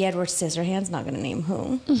decided to be Edward Scissorhands, not gonna name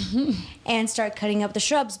who, and start cutting up the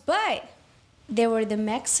shrubs. But they were the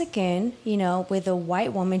Mexican, with a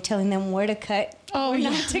white woman telling them where to cut. Oh, yeah.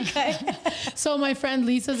 Not to cut. So my friend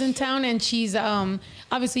Lisa's in town, and she's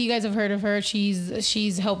obviously you guys have heard of her.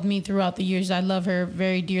 She's helped me throughout the years. I love her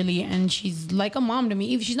very dearly, and she's like a mom to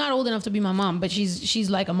me. She's not old enough to be my mom, but she's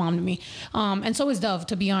like a mom to me. And so is Dove,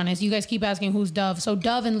 to be honest. You guys keep asking who's Dove. So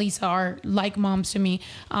Dove and Lisa are like moms to me.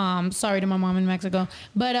 Sorry to my mom in Mexico,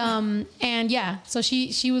 but and yeah. So she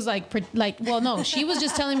was she was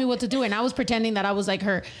just telling me what to do, and I was pretending that I was like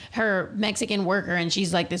her Mexican worker, and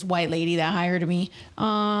she's like this white lady that hired me.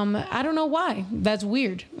 I don't know why. That's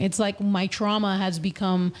weird. It's like my trauma has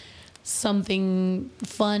become something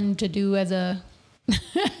fun to do as an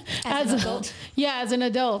adult. Yeah, as an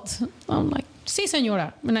adult. I'm like, sí,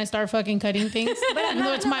 señora. When I start fucking cutting things, even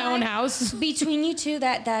though it's my own house. Between you two,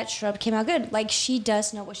 that shrub came out good. Like, she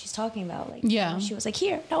does know what she's talking about. Like, yeah. She was like,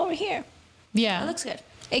 here, now over here. Yeah. It looks good.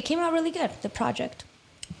 It came out really good, the project.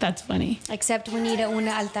 That's funny. Except we need un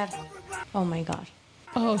altar. Oh my God.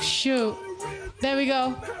 Oh, shoot. There we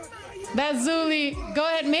go. That's Zuli. Go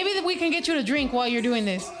ahead. Maybe we can get you to drink while you're doing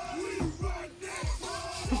this.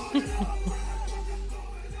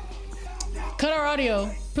 Cut our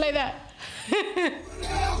audio. Play that.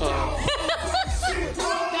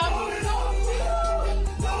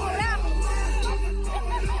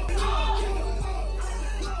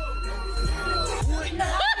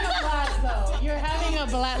 You're having a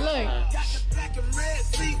blast. Look.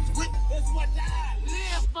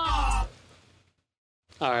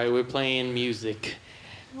 All right, we're playing music.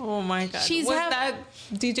 Oh my God. She's Was that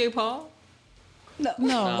DJ Paul?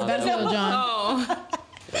 No, that's Lil Jon. Oh.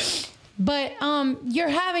 But you're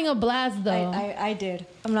having a blast though. I did.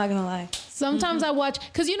 I'm not gonna lie. Sometimes I watch,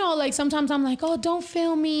 cause you know, like sometimes I'm like, oh, don't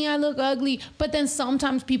film me, I look ugly. But then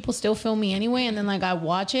sometimes people still film me anyway, and then like I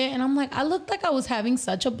watch it, and I'm like, I looked like I was having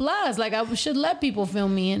such a blast. Like I should let people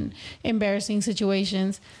film me in embarrassing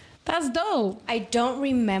situations. That's dope. I don't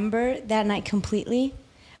remember that night completely,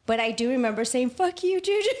 but I do remember saying "fuck you,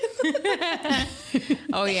 Juju."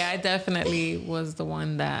 Oh yeah, I definitely was the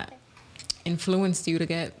one that influenced you to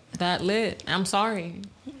get that lit. I'm sorry.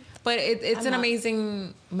 But it's an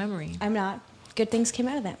amazing memory. I'm not. Good things came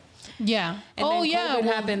out of that. Yeah. And oh then yeah. COVID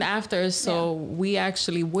happened after, so we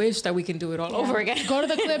actually wish that we can do it all over again. Go to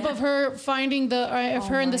the clip of her finding of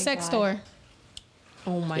her in the sex store.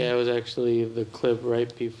 Oh my. Yeah, it was actually the clip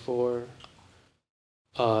right before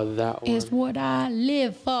that one. Is what I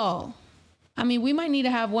live for. I mean, we might need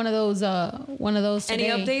to have one of those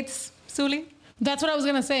today. Any updates, Suli? That's what I was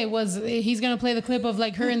gonna say. Was he's gonna play the clip of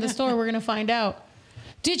like her in the store? We're gonna find out.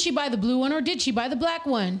 Did she buy the blue one or did she buy the black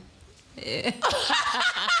one?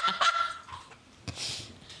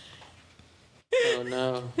 Oh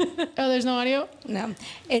no. Oh, there's no audio? No,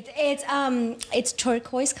 it's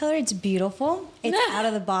turquoise color. It's beautiful. It's out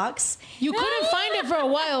of the box. You couldn't find it for a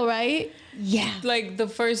while, right? Yeah. Like the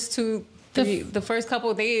first the first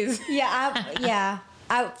couple of days. Yeah.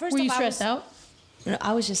 First Were off, you stressed out? No,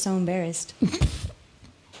 I was just so embarrassed.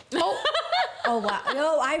 Oh wow!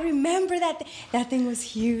 No, I remember that. That thing was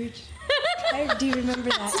huge. I do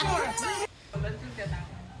remember that.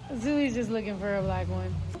 Zuli's just looking for a black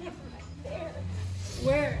one.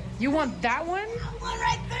 Where? You want that one? One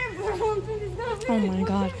right there. Oh my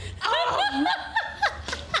god.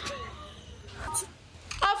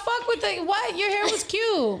 I fuck with the what? Your hair was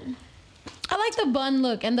cute. I like the bun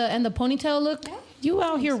look and the ponytail look. You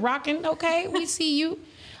out here rocking? Okay, we see you.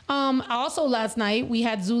 Also last night we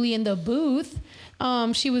had Zuli in the booth.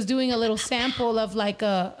 She was doing a little sample of like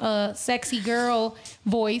a sexy girl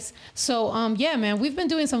voice. So yeah, man, we've been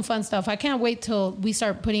doing some fun stuff. I can't wait till we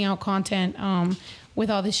start putting out content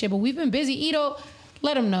with all this shit. But we've been busy. Ito,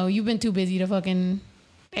 let them know you've been too busy to fucking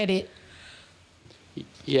edit.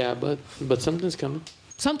 Yeah, but something's coming.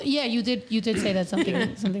 Something. Yeah, you did say that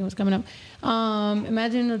something was coming up.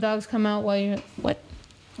 Imagine the dogs come out while you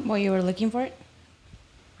While you were looking for it.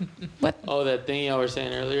 What? Oh, that thing y'all were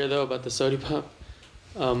saying earlier though about the Sody Pop.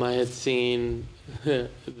 I had seen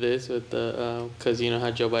this with the because you know how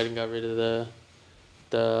Joe Biden got rid of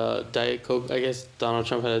the Diet Coke. I guess Donald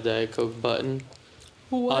Trump had a Diet Coke button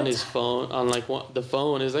on his phone. On like the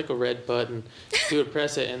phone is like a red button. He would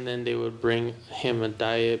press it and then they would bring him a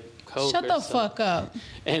Diet Coke. Shut the fuck up.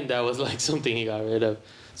 And that was like something he got rid of.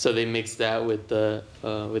 So they mixed that with the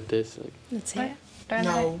with this. Like. Let's hear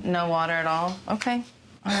it. No water at all. Okay.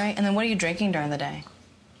 All right. And then what are you drinking during the day?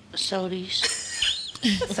 Sodies.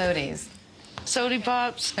 Sodies. Sody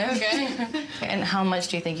Pops. Okay. And how much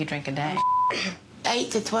do you think you drink a day?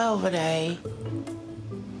 8 to 12 a day.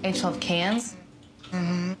 8 to 12 cans?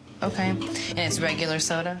 Mm-hmm. Okay. And it's regular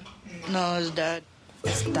soda? No, it's diet.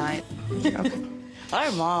 It's diet. Okay.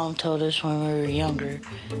 Our mom told us when we were younger,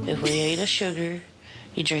 if we ate a sugar,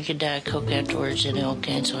 you drink a Diet Coke afterwards and it'll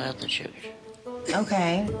cancel out the sugar.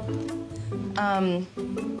 Okay. Do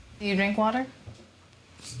you drink water?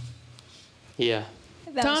 Yeah.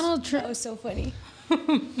 Donald Trump. That was so funny.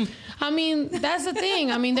 I mean, that's the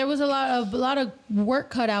thing. I mean, there was a lot of work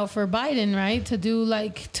cut out for Biden, right? To do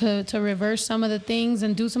like to reverse some of the things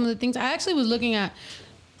and do some of the things. I actually was looking at,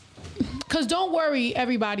 cause don't worry,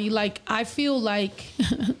 everybody. Like I feel like,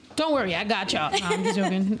 don't worry, I got y'all. No, I'm just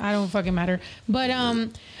joking. I don't fucking matter. But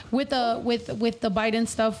with the Biden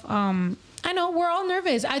stuff, I know we're all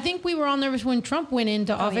nervous. I think we were all nervous when Trump went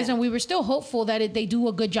into office, and we were still hopeful that they do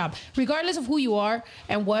a good job, regardless of who you are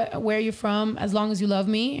and where you're from. As long as you love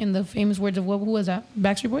me, in the famous words of who was that?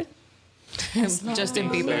 Backstreet Boys? Justin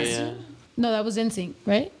Bieber. Yeah. No, that was NSYNC,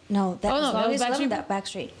 right? No, that was Backstreet. that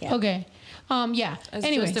Backstreet. Yeah. Okay. Yeah. That's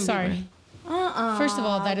Anyway, Justin sorry. First of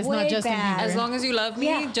all, that is not Justin Bieber. As long as you love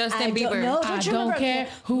me, Justin Bieber. I don't care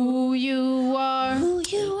who you are,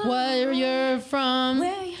 where you're from,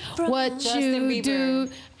 what Justin you Bieber. do,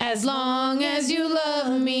 as long as you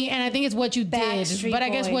love me. And I think it's what you did. Backstreet But I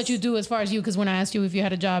guess Boys. what you do as far as you, because when I asked you if you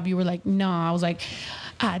had a job, you were like, no. I was like,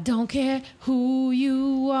 I don't care who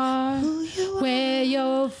you are, where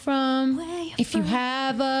you're from. If you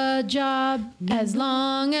have a job, as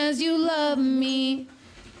long as you love me.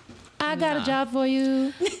 I got a job for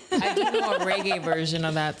you. I do know a reggae version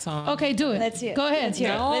of that song. Okay, do it. Let's hear it. Go ahead. Let's hear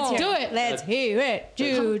it. No. Let's hear Do it. it. Let's hear it.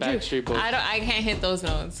 Juju. Backstreet Boys. I can't hit those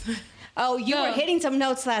notes. Oh, you were hitting some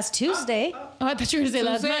notes last Tuesday. Oh, I thought you were going to say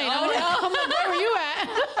last night. I'm like, where were you at?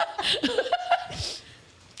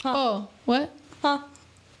 Oh, what? Huh?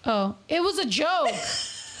 Oh, it was a joke.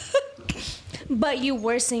 But you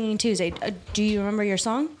were singing Tuesday. Do you remember your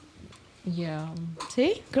song? Yeah.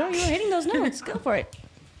 See? Girl, you were hitting those notes. Go for it.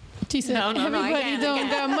 She said, everybody don't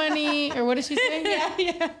got money. Or what did she say?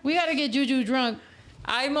 Yeah. We got to get Juju drunk.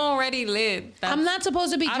 I'm already lit. I'm not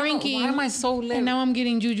supposed to be drinking. Why am I so lit? And now I'm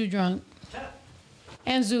getting Juju drunk.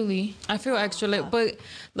 And Zuli. I feel extra lit. But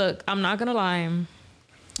look, I'm not going to lie.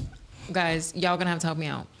 Guys, y'all going to have to help me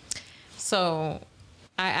out. So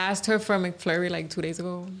I asked her for a McFlurry like 2 days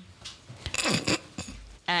ago.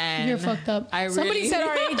 And you're fucked up. Somebody said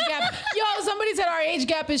our age gap. Somebody said our age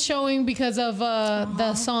gap is showing because of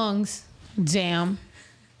the songs. Damn.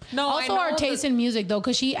 No, also our taste in music though,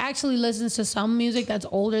 because she actually listens to some music that's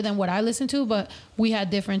older than what I listen to, but we had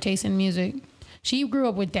different tastes in music. She grew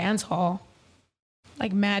up with dance hall,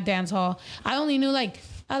 like mad dance hall. I only knew like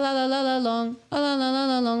la la la la long, la la la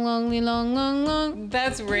la long, long, long, long.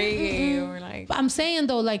 That's reggae. Or like I'm saying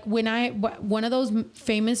though, like when one of those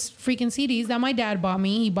famous freaking CDs that my dad bought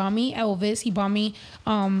me, he bought me Elvis, he bought me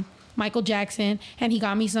Michael Jackson, and he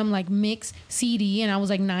got me some like mix CD, and I was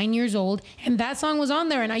like 9 years old, and that song was on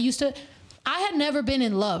there, and I had never been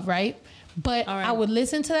in love, right? But I would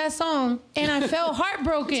listen to that song and I felt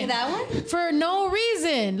heartbroken. To that one? For no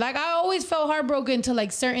reason. Like I always felt heartbroken to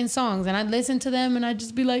like certain songs, and I'd listen to them and I'd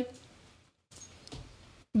just be like,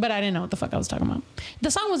 but I didn't know what the fuck I was talking about. The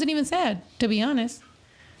song wasn't even sad, to be honest.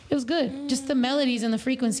 It was good. Just the melodies and the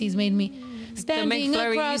frequencies made me standing the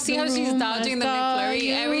McFlurry. across You see how she's dodging the McFlurry?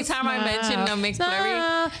 Every time I mention the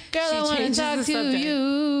McFlurry, girl, I want to talk to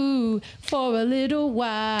you for a little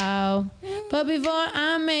while. But before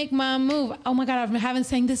I make my move, oh my God, I haven't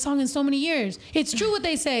sang this song in so many years. It's true what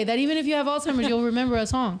they say, that even if you have Alzheimer's, you'll remember a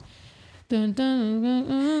song. Dun, dun,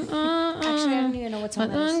 Actually, I don't even know what song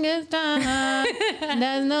that is.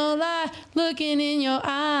 There's no lie looking in your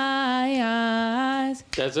eyes.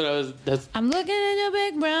 That's what I was. I'm looking in your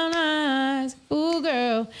big brown eyes. Ooh,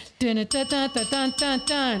 girl. Dun, dun, dun, dun, dun, dun,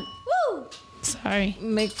 dun. Woo! Sorry.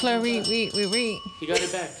 McFlurry, we. You got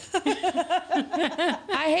it back.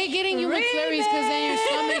 I hate getting you McFlurries because then your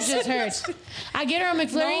stomach just hurts. I get her a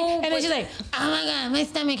McFlurry and then she's like, oh my God, my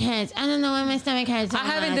stomach hurts. I don't know why my stomach hurts. I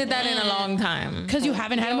haven't did that in a long time. Because you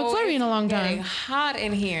haven't had a McFlurry in a long time. It's hot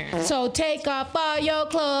in here. So take off all your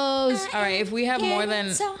clothes. All right, if we have more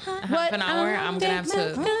than half an hour, I'm going to have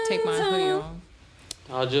to take my hoodie off.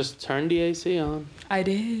 I'll just turn the AC on. I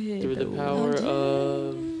did. Through the power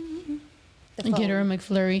of... And get her a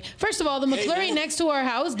McFlurry. First of all, the McFlurry next to our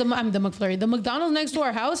house, the McDonald's next to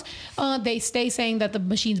our house, they stay saying that the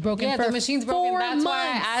machine's broken. Yeah, the machine's broken. That's months. why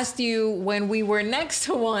I asked you when we were next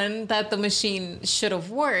to one that the machine should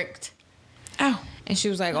have worked. Ow. And she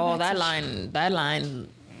was like, "Oh, that line,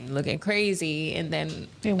 looking crazy." And then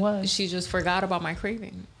it was. She just forgot about my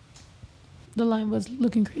craving. The line was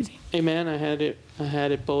looking crazy. Hey man, I had it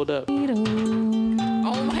pulled up.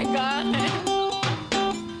 Oh my God.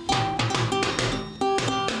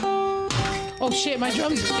 Oh shit, my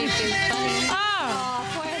drums.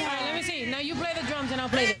 Ah! All right, let me see. Now you play the drums and I'll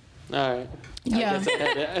play it. All right. Yeah.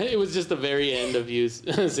 It was just the very end of you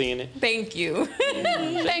singing it. Thank you.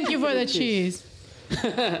 Thank you for the cheese.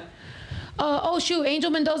 Oh shoot, Angel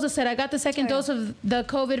Mendoza said, I got the second dose of the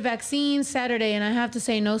COVID vaccine Saturday and I have to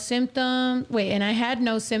say no symptoms. And I had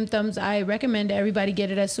no symptoms. I recommend everybody get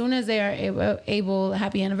it as soon as they are able.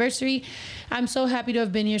 Happy anniversary. I'm so happy to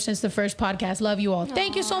have been here since the first podcast. Love you all. Aww.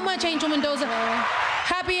 Thank you so much, Angel Mendoza.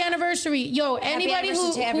 Happy anniversary. Yo, anybody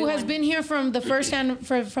who has been here from the first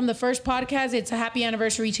from the first podcast, it's a happy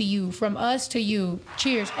anniversary to you. From us to you.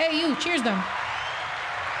 Cheers. Hey, you. Cheers them.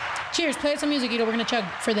 Cheers. Play some music, Ito. We're going to chug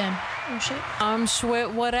for them. Oh, shit. I'm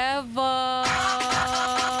Schwit whatever.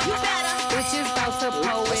 You better. Bitches about to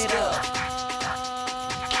pull it up.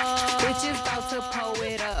 Bitches about to pull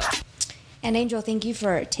it up. And Angel, thank you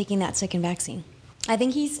for taking that second vaccine. I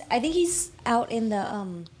think he's out in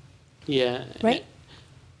the Yeah. Right?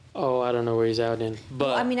 Oh, I don't know where he's out in. But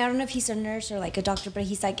well, I mean, I don't know if he's a nurse or like a doctor, but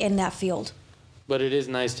he's like in that field. But it is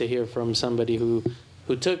nice to hear from somebody who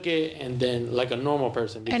took it and then like a normal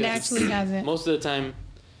person. And actually has it. Most of the time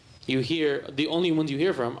you hear, the only ones you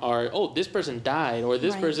hear from are, oh, this person died or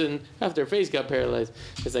this person half their face got paralyzed.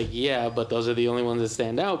 It's like, yeah, but those are the only ones that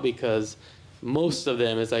stand out because most of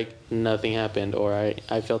them it's like nothing happened or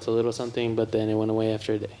I felt a little something but then it went away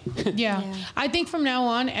after a day. Yeah. I think from now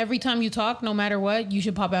on, every time you talk, no matter what, you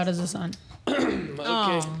should pop out as a son.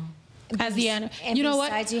 Okay. As the and you know what?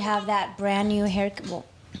 besides, you have that brand new hair. Well,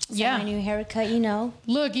 Yeah. My new haircut, you know.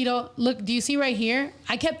 Look, look, do you see right here?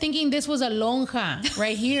 I kept thinking this was a lonja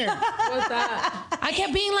right here. What's that? I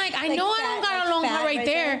kept being like, I know I don't got a lonja right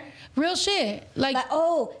there. Real shit. Like,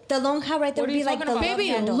 oh, the lonja right there would be like the baby,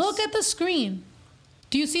 handles. look at the screen.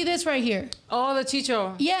 Do you see this right here? Oh, the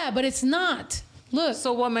chicho. Yeah, but it's not. Look.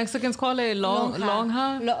 So what Mexicans call it?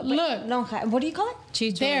 Lonja? Look. Lonja. What do you call it?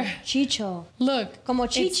 Chicho. There. Chicho. Look. Como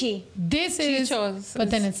chichi. This is. Chichos.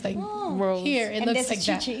 But then it's like here. It looks like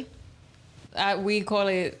chichi. That. We call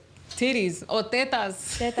it titties or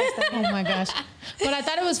tetas. Oh my gosh. But I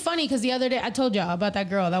thought it was funny because the other day I told y'all about that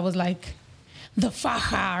girl that was like the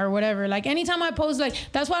faja or whatever. Like anytime I post, like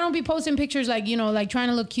that's why I don't be posting pictures like, you know, like trying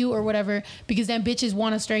to look cute or whatever, because then bitches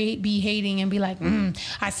want to straight be hating and be like,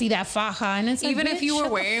 I see that faja. And it's like, even if you were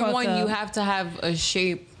wearing one, you have to have a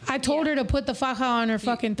shape. I told her to put the faja on her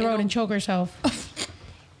fucking throat and choke herself.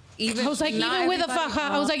 I was like, even with a faja,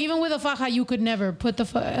 I was like, even with a faja, you could never put the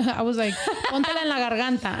faja. I was like, póntela en la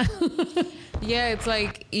garganta. Yeah, it's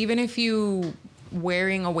like, even if you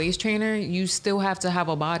wearing a waist trainer, you still have to have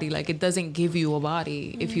a body. Like, it doesn't give you a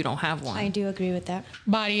body if you don't have one. I do agree with that.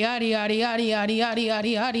 Body, it'll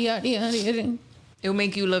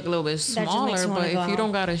make you look a little bit smaller, but if you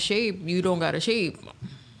don't got a shape, you don't got a shape.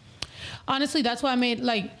 Honestly, that's why I made,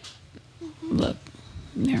 like, look,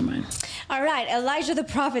 never mind. All right, Elijah the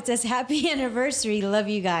Prophet says, happy anniversary. Love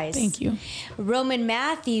you guys. Thank you. Roman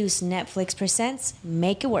Matthews, Netflix presents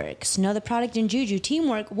Make It Work. Snow the Product and Juju,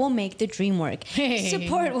 teamwork will make the dream work. Hey.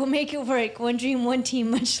 Support will make it work. One dream, one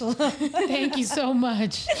team, much love. Thank you so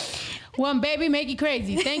much. One baby, make it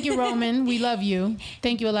crazy. Thank you, Roman. We love you.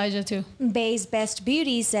 Thank you, Elijah, too. Bay's Best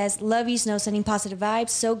Beauty says, love you, Snow, sending positive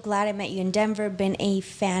vibes. So glad I met you in Denver. Been a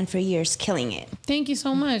fan for years. Killing it. Thank you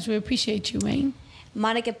so much. We appreciate you, man.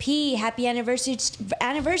 Monica P, happy anniversary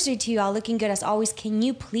to you all. Looking good as always. Can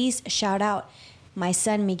you please shout out my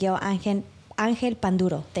son, Miguel Angel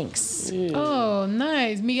Panduro? Thanks. Oh,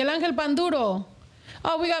 nice. Miguel Angel Panduro.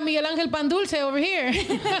 Oh, we got Miguel Angel Pandulce over here.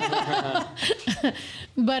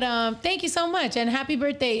 But thank you so much. And happy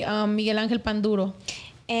birthday, Miguel Angel Panduro.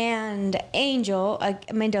 And Angel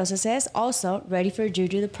Mendoza says, also ready for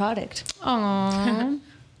Juju the Product. Aww.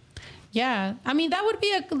 Yeah, I mean, that would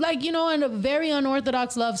be a very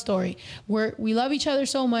unorthodox love story where we love each other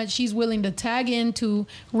so much. She's willing to tag into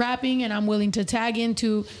rapping and I'm willing to tag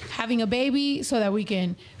into having a baby so that we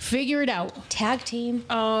can figure it out. Tag team.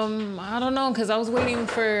 I don't know, because I was waiting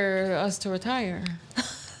for us to retire.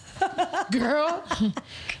 Girl,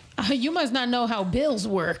 you must not know how bills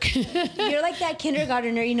work. You're like that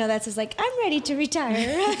kindergartner, you know, that says like, I'm ready to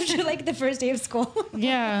retire after like the first day of school.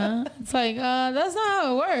 Yeah, it's like that's not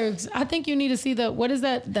how it works. I think you need to see what is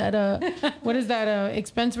that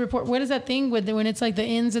expense report? What is that thing when it's like the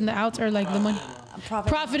ins and the outs are like the money?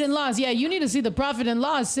 Profit and loss. Yeah, you need to see the profit and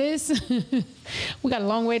loss, sis. We got a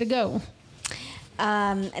long way to go.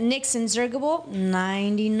 Nixon Zergable,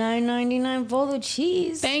 $99.99 Volo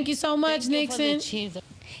cheese. Thank you so much, Nixon.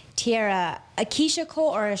 Tiara, a Keisha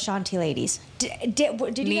Cole or Ashanti ladies? Did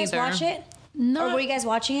you guys watch it? No. Or were you guys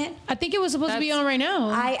watching it? I think it was supposed to be on right now.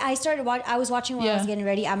 I was watching while I was getting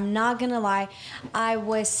ready. I'm not gonna lie, I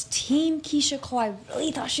was team Keisha Cole. I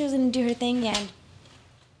really thought she was gonna do her thing, and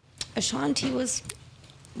Ashanti was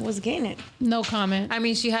getting it. No comment. I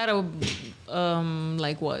mean, she had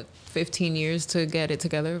 15 years to get it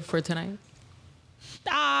together for tonight.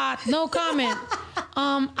 No comment.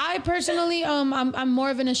 I personally, I'm more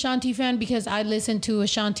of an Ashanti fan because I listen to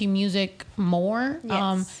Ashanti music more.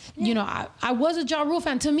 Yes. You know, I was a Ja Rule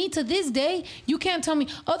fan. To me, to this day, you can't tell me,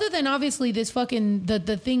 other than obviously this fucking,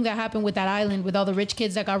 the thing that happened with that island with all the rich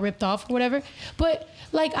kids that got ripped off or whatever. But,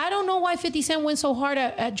 like, I don't know why 50 Cent went so hard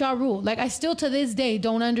at Ja Rule. Like, I still to this day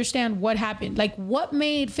don't understand what happened. Like, what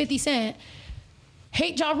made 50 Cent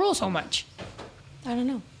hate Ja Rule so much? I don't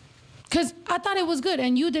know. Because I thought it was good,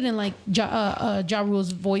 and you didn't like Ja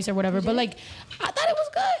Rule's voice or whatever, but like, I thought it was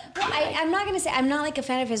good. Well, I'm not going to say I'm not like a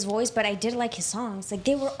fan of his voice, but I did like his songs. Like,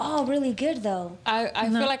 they were all really good, though. I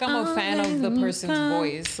feel like I'm a fan of the person's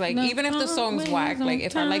voice. Like, even if the song's whack, like,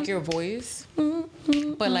 if I like your voice,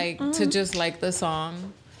 but like, to just like the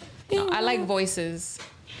song, I like voices.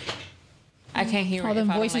 I can't hear all it them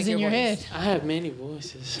if I voices don't like in your head. I have many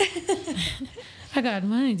voices. I got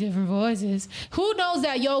many different voices. Who knows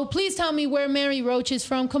that, yo? Please tell me where Mary Roach is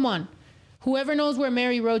from. Come on. Whoever knows where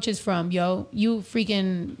Mary Roach is from, yo, you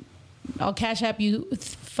freaking, I'll cash app you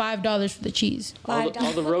 $5 for the cheese. All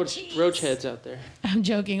the Roach heads out there. I'm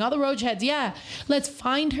joking. All the Roach heads, yeah. Let's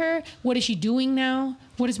find her. What is she doing now?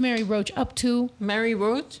 What is Mary Roach up to? Mary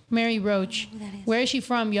Roach? Mary Roach. Where is she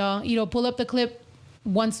from, y'all? You know, pull up the clip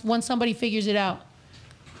once somebody figures it out.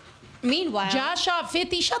 Meanwhile, Josh shot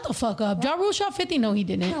 50. Shut the fuck up. Ja Rule shot 50. No, he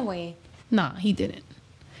didn't. No way. Nah, he didn't.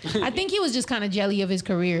 I think he was just kind of jelly of his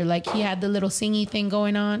career. Like he had the little singy thing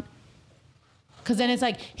going on. Cause then it's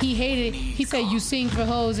like he hated it. He said you sing for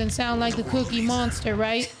hoes and sound like the Cookie Monster,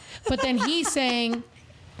 right? But then he sang,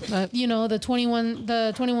 the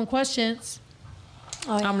 21 questions.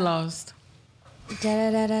 Oh, yeah. I'm lost.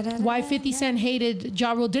 Why 50 Cent hated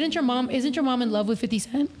Ja Rule? Isn't your mom in love with 50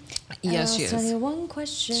 Cent? Yes, she is. 21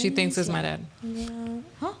 questions. She thinks it's my dad. Yeah.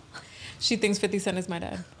 Huh? She thinks 50 Cent is my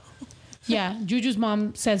dad. Yeah, Juju's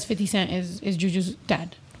mom says 50 Cent is Juju's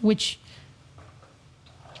dad, which...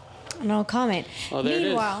 No comment. Oh, there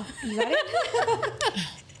Meanwhile, you got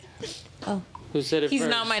it? Oh. Who said it He's first?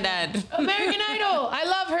 not my dad. American Idol. I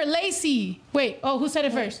love her. Lacey. Wait. Oh, who said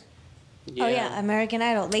it first? Yeah. Oh yeah, American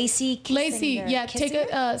Idol. Lacey Kissinger. Lacey. Yeah. Take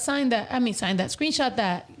a sign that. Screenshot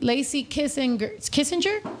that. Lacey Kissinger.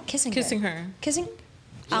 Kissing her.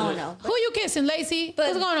 I don't know. Who you kissing, Lacey?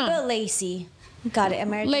 What's going on? But Lacey. Got it.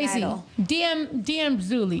 American Lacey. Idol. DM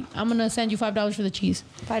Zuli. I'm gonna send you $5 for the cheese.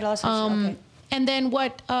 $5 for the cheese. Okay. And then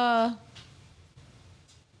what?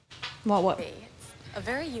 What? It's a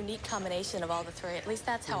very unique combination of all the three. At least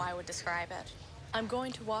that's how I would describe it. I'm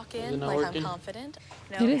going to walk in like I'm confident.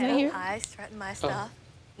 No It is, I head hear. high, strutting my stuff.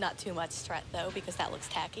 Not too much strut though, because that looks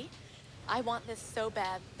tacky. I want this so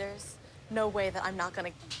bad. There's no way that I'm not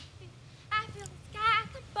gonna. I feel the sky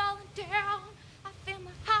falling down. I feel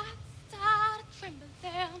my heart start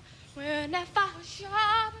trembling when I fall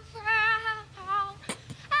sharp around. Oh,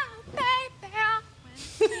 baby, when I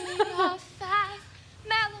see your face,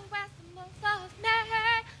 mellow as the love of me.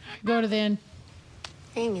 Go to the end.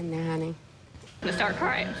 Hang in there, honey. To start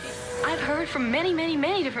crying. I've heard from many, many,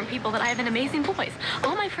 many different people that I have an amazing voice.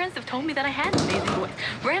 All my friends have told me that I had an amazing voice.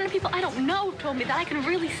 Random people I don't know have told me that I can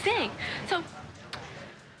really sing. So,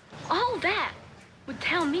 all that would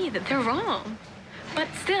tell me that they're wrong. But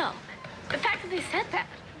still, the fact that they said that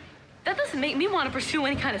doesn't make me want to pursue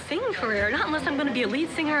any kind of singing career, not unless I'm going to be a lead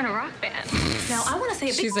singer in a rock band. Now, I want to say a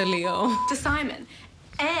big She's a Leo. to Simon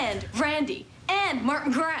and Randy and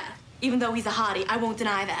Martin Graff. Even though he's a hottie, I won't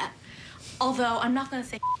deny that. Although, I'm not going to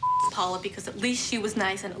say Paula because at least she was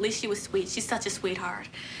nice and at least she was sweet. She's such a sweetheart.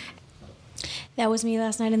 That was me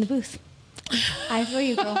last night in the booth. I feel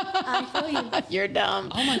you, girl. I feel you. You're dumb.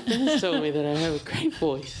 All my friends told me that I have a great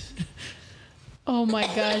voice. Oh my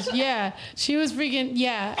gosh, yeah. She was freaking,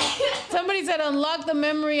 yeah. Somebody said unlock the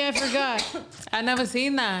memory, I forgot. I never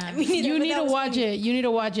seen that. You need to watch it. You need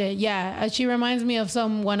to watch it. Yeah, she reminds me of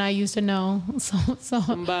someone I used to know.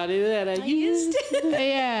 Somebody that I used to.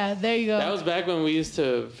 Yeah, there you go. That was back when we used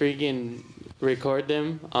to freaking record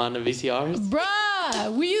them on the VCRs.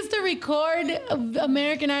 Bruh, we used to record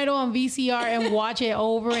American Idol on VCR and watch it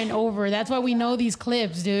over and over. That's why we know these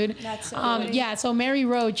clips, dude. That's so funny. Yeah, so Mary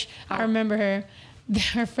Roach, I remember her.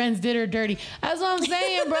 Her friends did her dirty. That's what I'm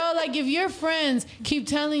saying, bro. Like, if your friends keep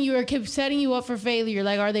telling you or keep setting you up for failure,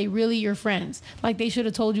 like, are they really your friends? Like, they should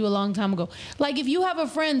have told you a long time ago. Like, if you have a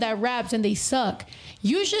friend that raps and they suck,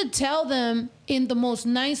 you should tell them in the most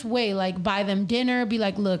nice way. Like, buy them dinner. Be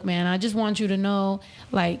like, look, man, I just want you to know,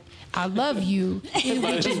 like, I love you,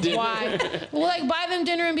 which is why. Well, like, buy them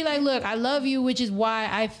dinner and be like, look, I love you, which is why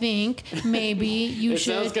I think maybe you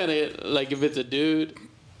should. It sounds kind of like if it's a dude.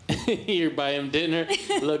 You buy him dinner.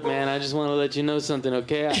 Look, man, I just want to let you know something,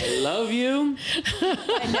 okay? I love you.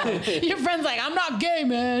 I know. Your friend's like, I'm not gay,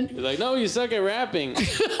 man. You're like, no, you suck at rapping.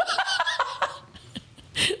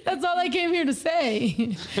 That's all I came here to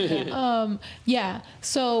say. Yeah.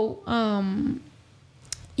 So,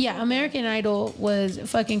 yeah, American Idol was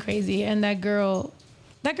fucking crazy, and that girl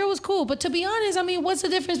was cool. But to be honest, I mean, what's the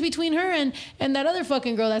difference between her and that other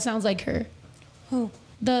fucking girl that sounds like her? Who?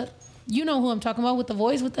 You know who I'm talking about with the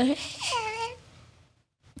voice, with the...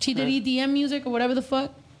 She did EDM music or whatever the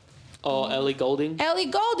fuck. Oh, Ellie Goulding? Ellie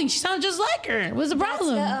Goulding. She sounds just like her. What's the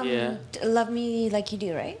problem? Yeah. Love Me Like You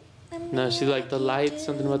Do, right? No, she's like the lights,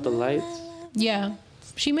 something about the lights. Yeah.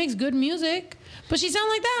 She makes good music, but she sounds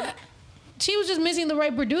like that. She was just missing the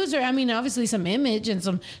right producer. I mean, obviously some image and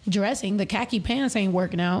some dressing. The khaki pants ain't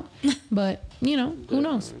working out. But, you know, who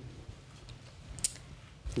knows?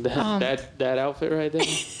 That outfit right there.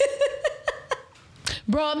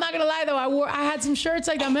 Bro, I'm not gonna lie though. I had some shirts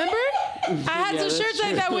like that. Remember? I had some shirts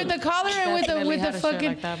like that with the collar and with the fucking. Shirt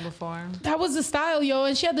like that before. That was the style, yo.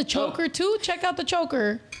 And she had the choker too. Check out the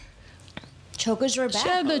choker. Chokers were back. She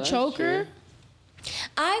had the choker.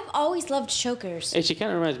 I've always loved chokers. Hey, she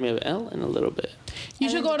kind of reminds me of Ellen a little bit. You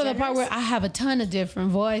should go to the part where I have a ton of different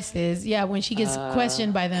voices. Yeah, when she gets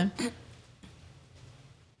questioned by them.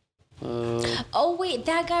 Oh wait,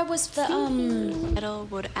 that guy was the Idol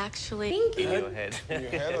would actually. In your head. In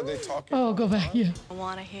your head, are they talking? Oh, go back. Yeah. I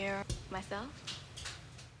want to hear myself.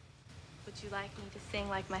 Would you like me to sing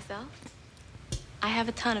like myself? I have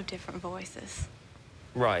a ton of different voices.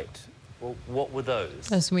 Right. Well, what were those?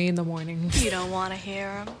 That's me in the morning. You don't want to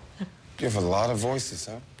hear them? You have a lot of voices,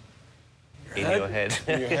 huh? In your head.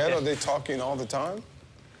 In your head, are they talking all the time?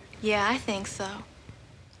 Yeah, I think so.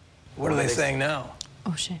 What are they saying now?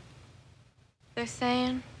 Oh, shit. They're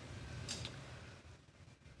saying,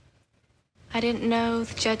 I didn't know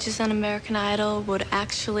the judges on American Idol would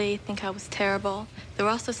actually think I was terrible. They're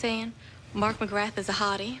also saying Mark McGrath is a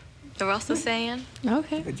hottie. They're also saying...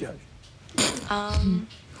 Okay. Good judge.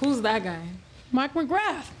 Who's that guy? Mark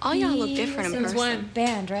McGrath. All y'all look different in Since person. when?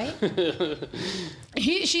 band, right?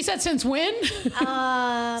 She said since when?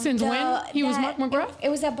 Since when? He was Mark McGrath? It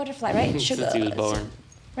was that butterfly, right? Since he was born.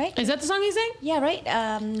 Right? Is that the song he sang? Yeah, right.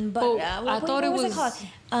 I thought it was. It called?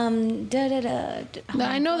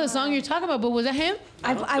 I know the song you're talking about, but was that him?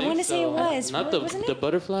 I want to say it was. Not wasn't the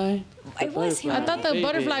butterfly. It was him. I thought the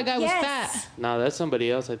butterfly guy was fat. No, that's somebody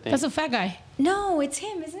else, I think. That's a fat guy. No, it's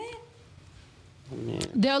him, isn't it? Man.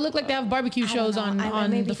 They all look like they have barbecue shows on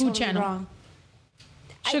the Food Channel. Wrong.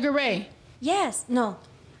 Sugar Ray. Yes. No.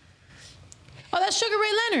 Oh, that's Sugar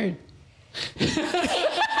Ray Leonard.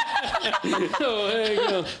 Oh, there you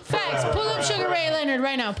go. Facts. Pull up Sugar Ray Leonard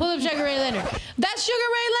right now. Pull up Sugar Ray Leonard. That's Sugar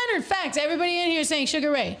Ray Leonard. Facts. Everybody in here saying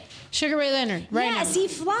Sugar Ray. Sugar Ray Leonard right now. Yeah, see,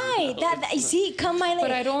 fly. See, come my lady.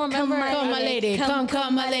 But I don't remember. Come my lady.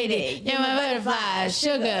 Come my lady. You're my butterfly.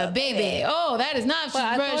 Sugar baby. Oh, that is not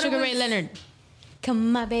Sugar Ray Leonard.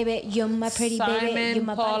 Come my baby, you're my pretty baby, you're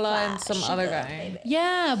my Paula, butterfly, and some sugar other guy. baby.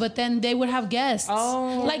 Yeah, but then they would have guests.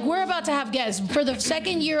 Oh. Like we're about to have guests for the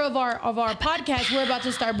second year of our podcast. We're about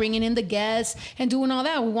to start bringing in the guests and doing all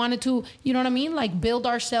that. We wanted to, you know what I mean, like build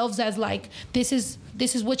ourselves as like this is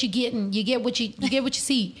what you're getting. You get what you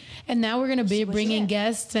see. And now we're gonna be bringing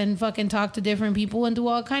guests and fucking talk to different people and do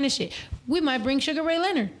all kind of shit. We might bring Sugar Ray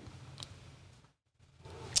Leonard.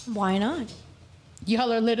 Why not?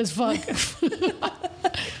 Y'all are lit as fuck.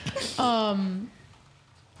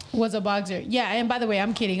 Was a boxer. Yeah, and by the way,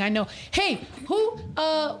 I'm kidding. I know. Hey, who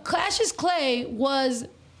Cassius Clay was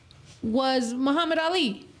Muhammad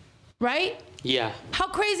Ali, right? Yeah. How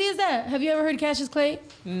crazy is that? Have you ever heard Cassius Clay?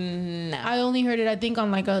 No. I only heard it, I think,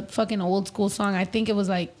 on like a fucking old school song. I think it was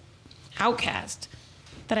like Outkast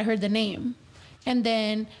that I heard the name. And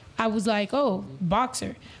then I was like, oh,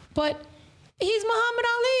 boxer. But he's Muhammad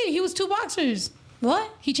Ali. He was two boxers.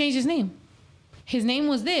 What? He changed his name. His name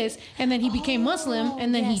was this, and then he became Muslim,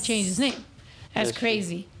 and then he changed his name. That's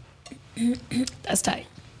crazy. That's tight.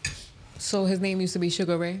 So his name used to be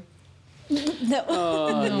Sugar Ray? No.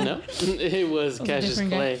 No. It was Cassius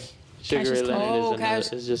Clay. Sugar Ray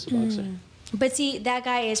Leonard is just a boxer. But see, that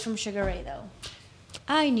guy is from Sugar Ray, though.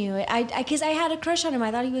 I knew it. Because I had a crush on him.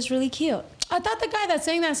 I thought he was really cute. I thought the guy that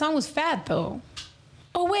sang that song was fat, though.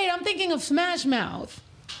 Oh, wait, I'm thinking of Smash Mouth.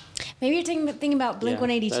 Maybe you're thinking about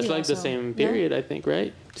Blink-182. That's like the same period, I think,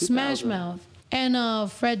 right? Smash Mouth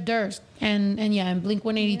and Fred Durst and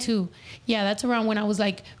Blink-182. Yeah, that's around when I was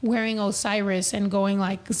like wearing Osiris and going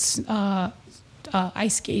like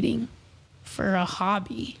ice skating for a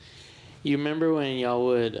hobby. You remember when y'all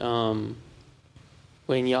would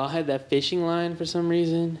when y'all had that fishing line for some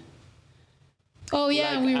reason? Oh yeah,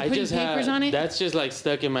 like, and we were putting papers on it. That's just like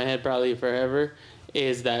stuck in my head probably forever.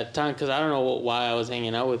 Is that time, because I don't know why I was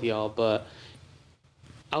hanging out with y'all, but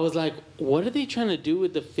I was like, what are they trying to do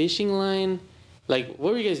with the fishing line? Like,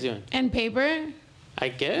 what were you guys doing? And paper? I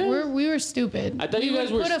guess. We were stupid. I thought you guys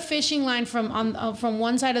would put a fishing line from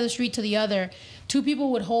one side of the street to the other. Two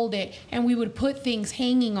people would hold it, and we would put things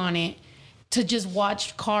hanging on it to just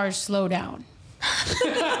watch cars slow down.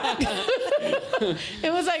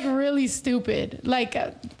 It was like really stupid. Like,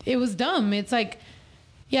 it was dumb. It's like...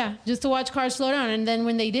 Yeah, just to watch cars slow down. And then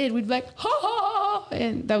when they did, we'd be like, ha, ha, ha,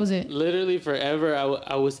 and that was it. Literally forever,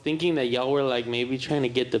 I was thinking that y'all were like maybe trying to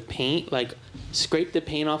get the paint, like scrape the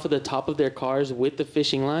paint off of the top of their cars with the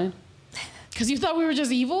fishing line. Because you thought we were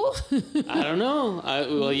just evil? I don't know.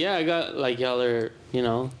 I got like y'all are,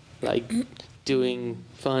 like doing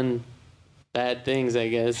fun, bad things, I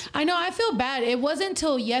guess. I know, I feel bad. It wasn't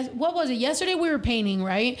until what was it? Yesterday we were painting,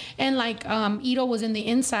 right? And like Ito was in the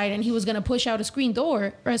inside and he was gonna push out a screen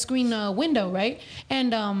door or a screen window, right?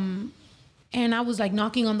 And and I was like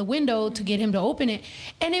knocking on the window to get him to open it.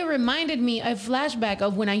 And it reminded me, a flashback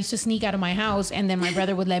of when I used to sneak out of my house and then my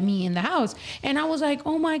brother would let me in the house. And I was like,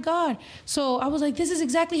 oh my God. So I was like, this is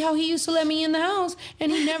exactly how he used to let me in the house.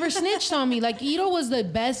 And he never snitched on me. Like, Ito was the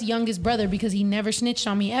best youngest brother because he never snitched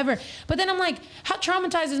on me ever. But then I'm like, how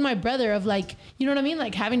traumatized is my brother of like, you know what I mean?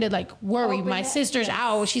 Like having to like worry. My sister's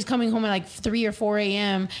out. She's coming home at like 3 or 4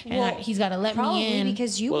 a.m. and he's got to let me in.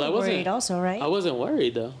 Because you were worried also, right? I wasn't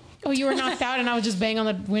worried though. Oh, you were knocked out and I was just banging on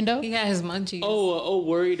the window? He got his munchies. Oh,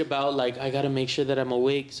 worried about like, I got to make sure that I'm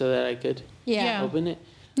awake so that I could open it.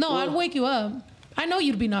 No, I'd wake you up. I know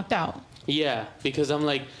you'd be knocked out. Yeah, because I'm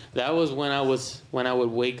like, that was when I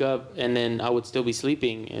would wake up and then I would still be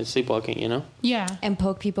sleeping and sleepwalking, you know? Yeah. And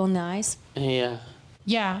poke people in the eyes. Yeah.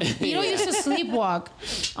 Yeah. Ito used to sleepwalk,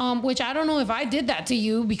 which I don't know if I did that to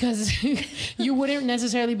you because you wouldn't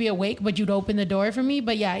necessarily be awake, but you'd open the door for me.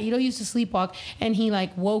 But yeah, Ito used to sleepwalk and he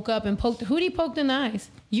like woke up and poked. Who'd he poke in the eyes?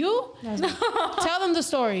 You? Tell them the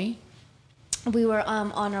story. We were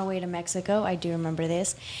on our way to Mexico. I do remember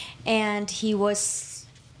this. And it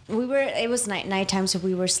was nighttime, so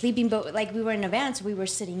we were sleeping, but like we were in a van, so we were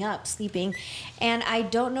sitting up sleeping. And I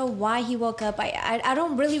don't know why he woke up. I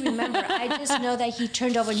don't really remember. I just know that he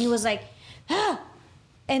turned over and he was like, ah,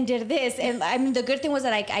 and did this. And I mean, the good thing was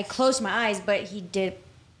that I closed my eyes, but he did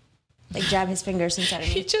like jab his fingers inside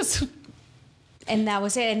of me. And that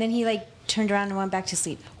was it. And then he like turned around and went back to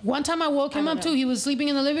sleep. One time I woke him up too. He was sleeping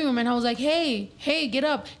in the living room and I was like, hey, get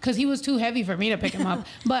up. Because he was too heavy for me to pick him up.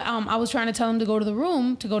 But I was trying to tell him to go to the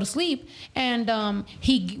room to go to sleep. And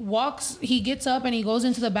he gets up and he goes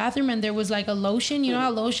into the bathroom and there was like a lotion. You know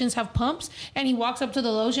how lotions have pumps? And he walks up to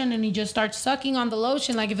the lotion and he just starts sucking on the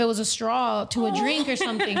lotion like if it was a straw to a drink or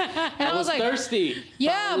something. And I was like, thirsty.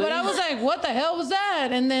 Yeah, Probably. but I was like, what the hell was that?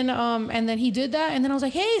 And then he did that. And then I was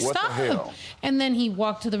like, hey, What the stop. hell? And then he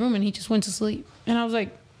walked to the room and he just went to sleep. And I was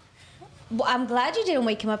like, well, I'm glad you didn't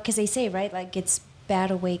wake him up because they say, right, like it's bad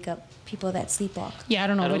to wake up people that sleepwalk. Yeah, I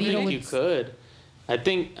don't know. I don't think you could. I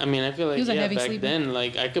feel like back sleeper. then,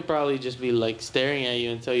 like I could probably just be like staring at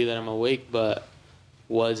you and tell you that I'm awake, but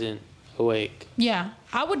wasn't awake. Yeah,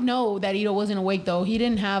 I would know that Ito wasn't awake though. He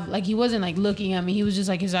didn't have like he wasn't like looking at me. He was just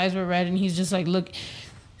like his eyes were red and he's just like look.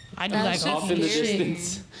 I do like off in the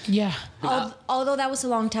distance. Yeah. Although that was a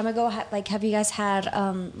long time ago, like have you guys had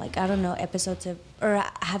like I don't know episodes of or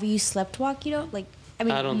have you slept walk? You know, like I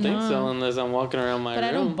mean I don't think so unless I'm walking around my room. But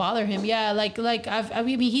I don't bother him. Yeah, like I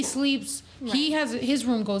mean he sleeps. Right. He has his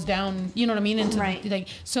room goes down. You know what I mean? Into like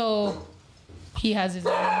so. He has his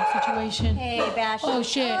own situation. Hey, Bash. Oh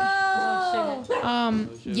shit. Oh.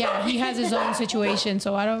 Yeah, he has his own situation,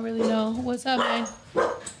 so I don't really know. What's up, man?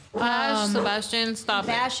 Sebastian, stop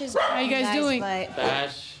Bash is how you guys doing?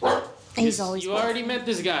 Bash. He's always. You already met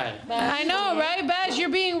this guy. I know, right? Bash, you're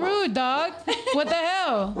being rude, dog. What the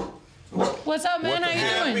hell? What's up, man? How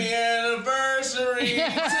you doing? Happy anniversary to you.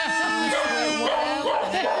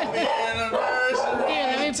 Happy anniversary. Here,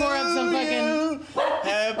 let me pour up some fucking.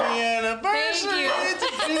 Happy anniversary to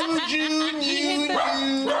you.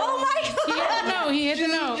 Oh my God! He hit the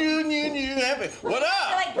note. Happy. What up?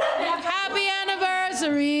 Happy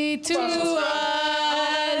anniversary to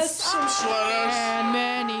us. Some sweaters. And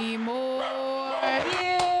many more.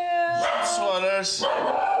 Some sweaters.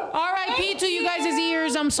 R.I.P. to you guys'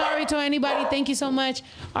 ears. I'm sorry to anybody. Thank you so much.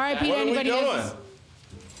 R.I.P. to anybody. What are we doing?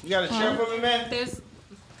 You got a chair for me, man?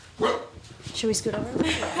 Should we scoot over?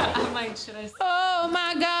 Oh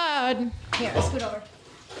my God. Here, scoot over.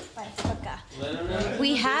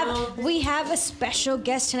 We have a special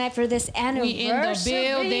guest tonight for this anniversary. We in the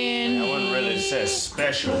building. I wouldn't really say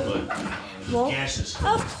special, but guesses.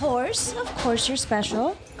 Of course, you're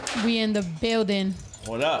special. We in the building.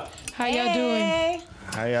 What up? How y'all doing?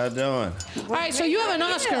 How y'all doing? All right, so you have an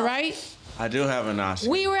Oscar, right? I do have an Oscar.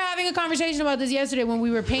 We were having a conversation about this yesterday when we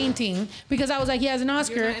were painting because I was like, he has an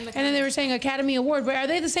Oscar, and then they were saying Academy Award. But are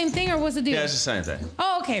they the same thing or what's the deal? Yeah, it's the same thing.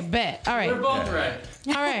 Oh, okay, bet. All right. We're both right.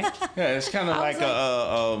 All right. Yeah, it's kind of like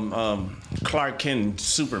a Clark Kent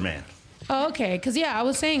Superman. Oh, okay. Because yeah, I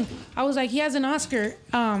was like, he has an Oscar,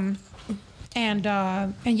 and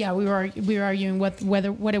yeah, we were arguing what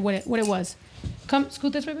it was. Come,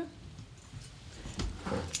 scoot this way, man.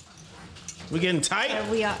 We getting tight?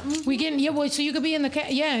 We are. We getting well, so you could be in the there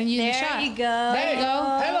shot. You go. There you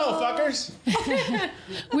go. Hello, fuckers.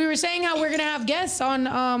 We were saying how we're gonna have guests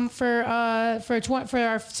on for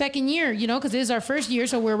our second year, you know, because this is our first year,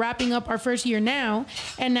 so we're wrapping up our first year now,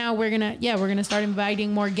 and now we're gonna start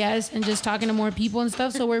inviting more guests and just talking to more people and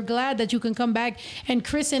stuff. So we're glad that you can come back and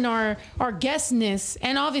christen our guestness,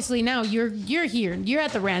 and obviously now you're here, you're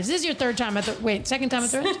at the ranch. This is your second time at the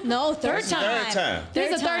ranch? No, third time.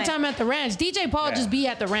 This is the third time at the ranch. DJ Paul just be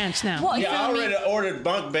at the ranch now. Well, You Yeah, I feel me? already ordered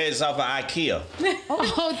bunk beds off of IKEA.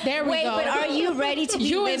 Oh, there we Wait, go. but are you ready to be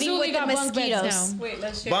You and living Zuli with the got bunk beds mosquitoes? now. Wait,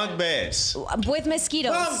 let's share. Bunk beds. With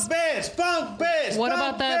mosquitoes. Bunk beds. Bunk beds. What bunk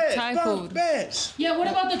about the beds, Thai bunk food? Beds. Yeah, what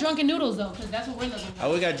about the drunken noodles though? Because that's what we're looking for.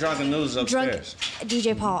 Oh, we got drunken noodles upstairs.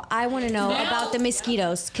 DJ Paul, I want to know about the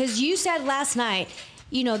mosquitoes because you said last night,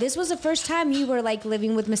 you know, this was the first time you were like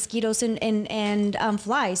living with mosquitoes and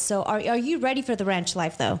flies. So are you ready for the ranch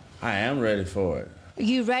life though? I am ready for it. Are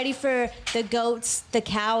you ready for the goats, the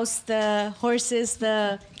cows, the horses,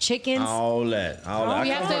 the chickens? All that. I we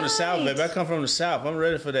come have from to- the South, baby. I come from the South. I'm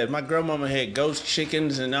ready for that. My grandmama had goats,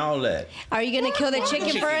 chickens, and all that. Are you gonna kill the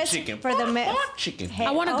chicken for us? Chicken. For the chicken.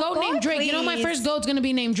 I want a goat named Drake. You know, my please. first goat's gonna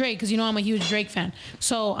be named Drake because you know I'm a huge Drake fan.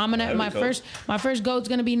 So I'm gonna There we go. my first goat's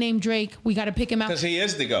gonna be named Drake. We gotta pick him out. Because he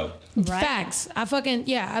is the goat. Facts.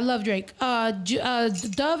 I love Drake.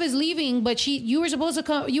 Dove is leaving, but you were supposed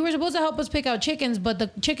to help us pick out chickens, but the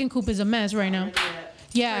chicken coop is a mess right now.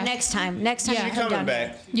 Yeah. For next time. Yeah. you She come coming down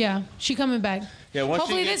back. Yeah, she coming back. Yeah, once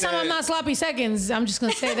Hopefully she get this time that- I'm not sloppy seconds. I'm just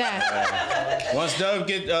gonna say that. Once Dove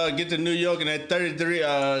get to New York and that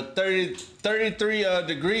 33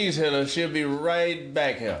 degrees hit her, she'll be right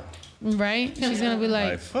back here. Right? She's gonna be Like,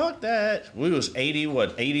 like, fuck that. We was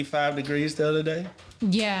 85 degrees the other day?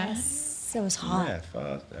 yeah, It was hot. Yeah,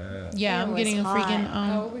 fuck that. yeah. It I'm was getting a freaking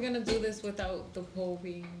How are we gonna do this without the pole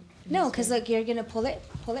being? No, because look, you're gonna pull it.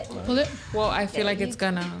 pull it. Well, I feel like it's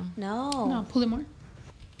gonna. No. No, pull it more.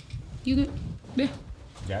 You good? Yeah.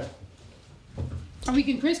 Got it? Or we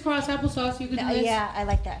can crisscross applesauce. You can do this. Yeah, I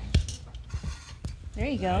like that. There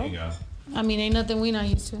you go. There you go. I mean, ain't nothing we not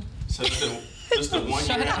used to. So this the 1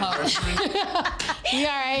 year anniversary? We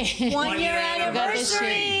all right. 1 year Got this shit.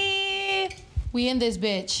 anniversary. We in this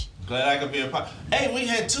bitch. Glad I could be a part. Hey, we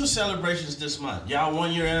had 2 celebrations this month. Y'all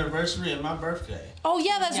 1 year anniversary and my birthday. Oh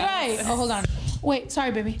yeah, that's right. Oh, hold on. Wait,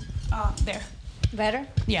 sorry, baby. There. Better?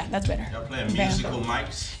 Yeah, that's better. Y'all playing Bam. musical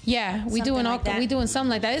mics? Yeah, we Something doing like that. we doing something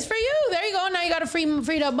like that. It's for you. There you go. Now you got a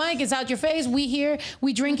freed up mic. It's out your face. We here.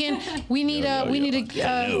 We drinking. We need we need to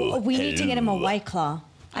get him a White Claw.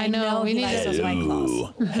 I know. We he need likes those White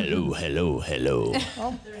Claws. Hello.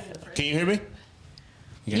 Can you hear me?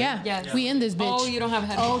 Yeah. We in this bitch. Oh, you don't have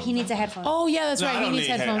headphones. Oh, he needs a headphone. Oh yeah, that's No, right. I He don't needs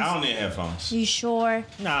need headphones. I don't need headphones. You sure?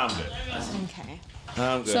 Nah, I'm good. Okay.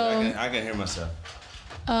 I'm good. So- I can hear myself.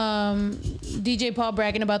 DJ Paul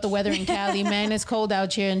bragging about the weather in Cali. Man, it's cold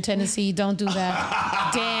out here in Tennessee. Don't do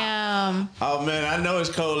that. Damn. Oh man, I know it's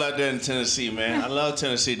cold out there in Tennessee, man. I love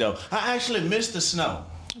Tennessee though. I actually miss the snow.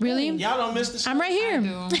 Really? Y'all don't miss the snow? I'm right here.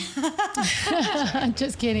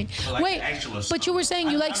 Just kidding. Like Wait, actual but you were saying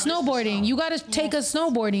you like snowboarding. You got to take us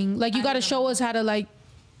snowboarding. Like you got to show us how to like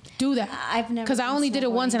do that. I've never. Because I only did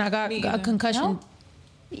it once and I got a concussion. No?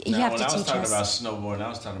 You No, have when to I was teach talking us. about snowboarding, I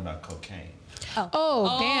was talking about cocaine.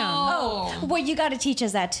 Oh, damn. Oh, well, you got to teach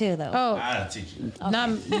us that too, though. Oh, I'll teach you. not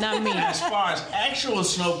me. As far as actual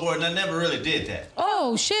snowboarding, I never really did that.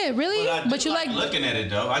 Oh shit, really? But I do you like looking at it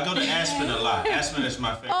though. I go to Aspen a lot. Aspen is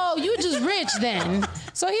my favorite. Oh, you just rich then.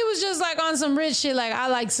 So he was just like on some rich shit. Like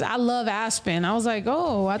I love Aspen. I was like,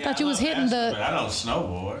 oh, I thought you was hitting Aspen, the. But I don't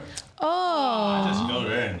snowboard. Oh. I just go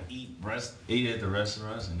there and eat at the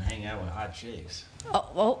restaurants and hang out with hot chicks.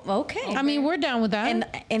 Oh, okay. I mean, we're down with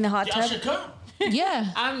that. In the hot Y'all tub. should come.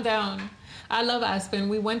 Yeah. I'm down. I love Aspen.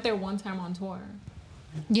 We went there one time on tour.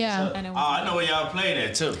 Yeah. And it Oh, was I know where y'all played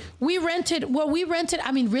at too. We rented.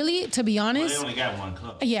 I mean, really, to be Well, honest. they only got one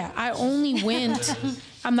club. Yeah, I only went.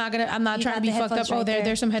 I'm not You trying to got be the fucked up. headphones Oh, right there.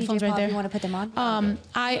 there's some headphones DJ right Paul, there. you wanna put them on?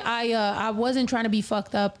 I wasn't trying to be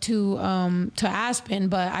fucked up to Aspen,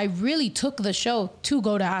 but I really took the show to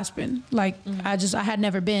go to Aspen. Like I had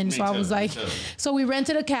never been, Me so I too, was me like, too. so we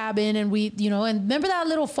rented a cabin and we, and remember that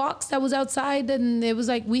little fox that was outside, and it was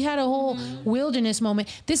like we had a whole wilderness moment.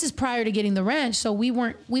 This is prior to getting the ranch, so we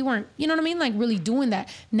weren't, you know what I mean, like really doing that.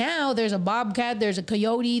 Now there's a bobcat, there's a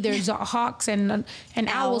coyote, there's hawks and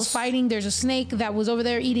owls fighting. There's a snake that was over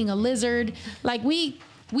there eating a lizard. Like we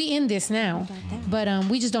in this now, but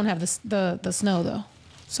we just don't have the snow though.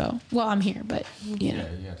 So I'm here, but you know.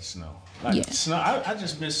 Yeah, the snow. Like snow. I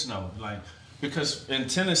just miss snow. Like because in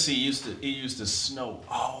Tennessee it used to snow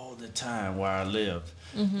all the time where I lived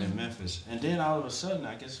in Memphis, and then all of a sudden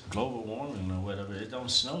I guess global warming or whatever, it don't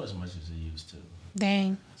snow as much as it used to.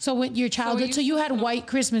 Dang. So when your childhood, so you had white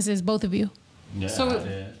Christmases, both of you. Yeah, So- I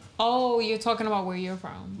did. Oh, you're talking about where you're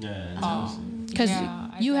from. Yeah. Oh. Because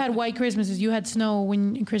Yeah, you had white Christmases, you had snow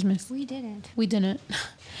in Christmas. We didn't. We didn't.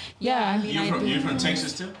 Yeah, I mean, You from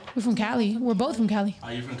Texas too? We're from Cali. We're both from Cali.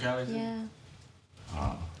 Are you from Cali too? Yeah.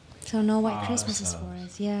 Oh. So no white Oh, Christmases that's for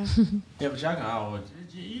us. Yeah. Yeah, but y'all can always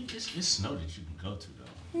it's snow that you can go to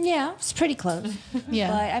though. Yeah, it's pretty close.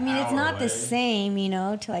 Yeah. But I mean, it's Hour not the away. same, you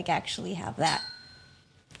know, to like actually have that.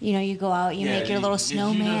 You know, you go out, you make your little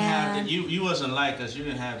snowman. You wasn't like us. You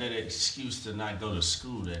didn't have that excuse to not go to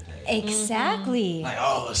school that day. Exactly. Like,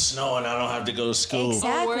 oh, it's snowing. I don't have to go to school.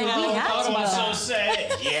 Exactly. We had to I'm go. so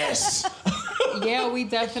sad. Yes. Yeah, we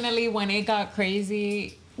definitely, when it got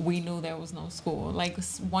crazy, we knew there was no school. Like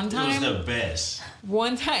one time, It was the best.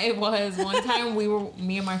 One time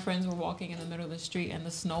me and my friends were walking in the middle of the street and the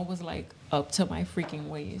snow was like up to my freaking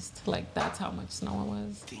waist. Like that's how much snow it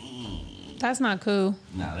was. That's not cool.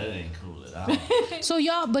 Nah, that ain't cool at all. So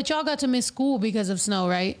y'all got to miss school because of snow,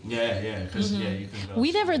 right? Yeah, because you can go.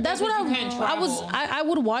 We never. That's what I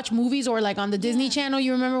would watch movies or like on the Disney Channel.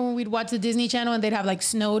 You remember when we'd watch the Disney Channel and they'd have like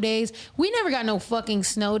snow days? We never got no fucking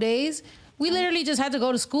snow days. We literally just had to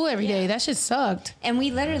go to school every day. That shit sucked. And we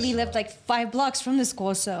literally lived like 5 blocks from the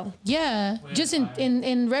school, so. Yeah, just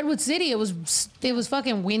in Redwood City, it was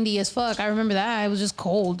fucking windy as fuck. I remember that. It was just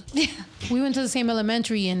cold. We went to the same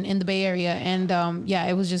elementary in the Bay Area, and yeah,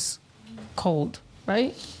 it was just cold,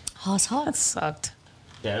 right? Hot. That sucked.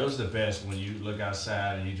 Yeah, it was the best when you look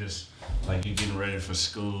outside and you just, like, you're getting ready for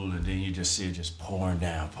school and then you just see it just pouring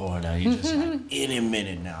down. You just like, any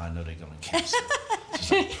minute now, I know they're going to cancel.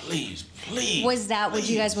 Just like, please. Was that what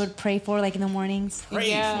you guys would pray for, like, in the mornings? Yeah.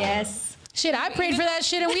 Yes. Shit, I prayed for that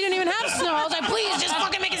shit and we didn't even have snow. I was like, please, just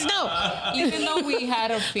fucking make it snow. Even though we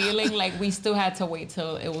had a feeling, like, we still had to wait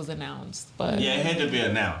till it was announced. But Yeah, it had to be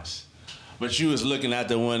announced. But you was looking at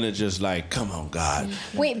the one that just like, come on, God.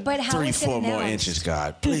 Wait, but how was it 3-4 more announced? inches,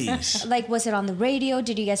 God, please. Like, was it on the radio?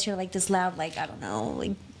 Did you guys hear, like, this loud, like, I don't know,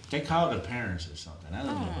 like... They called the parents or something. I don't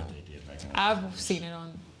know what they did back then. I've seen it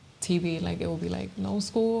on TV. Like, it will be like, no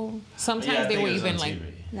school. Sometimes Yeah, I they think will it was even, on like,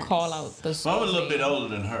 TV. call out the school. Well, I was a little name. bit older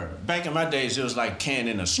than her. Back in my days, it was like can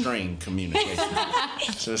in a string communication.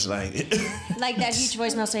 So it's like... Like that huge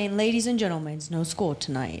voicemail saying, ladies and gentlemen, it's no school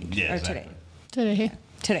tonight. Yeah, or exactly.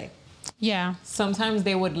 Today. Yeah. Sometimes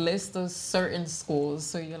they would list those certain schools,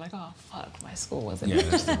 so you're like, oh, fuck, my school wasn't. Yeah,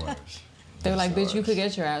 that's the worst. They were like, bitch, you could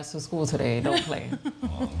get your ass to school today. Don't play.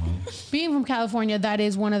 Being from California, that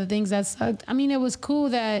is one of the things that sucked. I mean, it was cool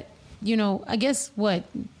that, you know, I guess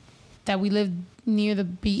that we lived near the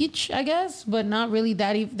beach, I guess, but not really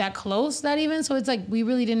that close, that even. So it's like we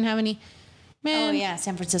really didn't have any. Man, Oh, yeah,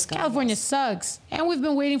 San Francisco. California sucks. And we've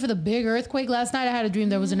been waiting for the big earthquake. Last night I had a dream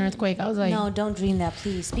there was an earthquake. I was like, No, don't dream that,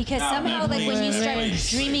 please. Because No, somehow, man, like, when you please, start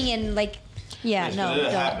please. dreaming in, like... Yeah, Yes, no, but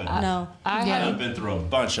it'll don't. happen. No. I've been through a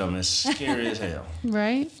bunch of them. It's scary as hell.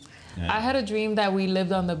 right? I had a dream that we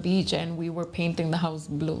lived on the beach and we were painting the house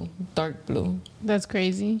blue, dark blue. That's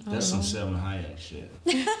crazy. That's some Selma Hayek shit.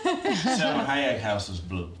 Selma Hayek house is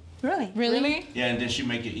blue. Really? Really? Yeah, and then she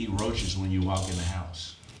make you eat roaches when you walk in the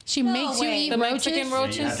house. She makes you eat The roaches? Mexican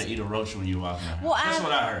roaches? Yeah, you have to eat a roach when you walk in the house. Well, That's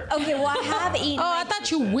what I heard. Okay, well, I have eaten... Oh, I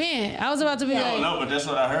thought you went. I was about to be like, No, but that's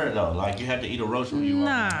what I heard though. Like you had to eat a roach when you walk in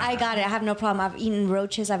the house. I got it. I have no problem. I've eaten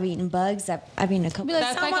roaches. I've eaten bugs. I've eaten a couple. be like,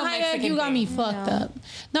 That's Salma like a Hayek, Mexican you got me thing. fucked up.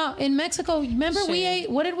 No, in Mexico, remember we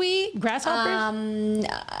ate, what did we eat? Grasshoppers?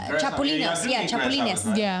 Chapulines. Yeah,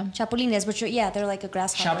 chapulines. Yeah. Chapulines, which are, they're like a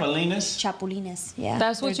grasshopper. Chapulines? Chapulines, yeah.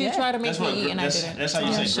 That's what They're you good. try to make That's me what. eat, and I That's, didn't. that's how you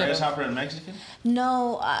Yeah, say should've. grasshopper in Mexican.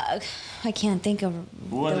 No, I can't think of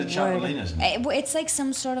What the do word. chapulines mean? It's like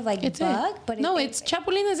some sort of like It's bug, but it's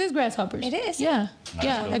chapulines is grasshoppers. It is? Yeah.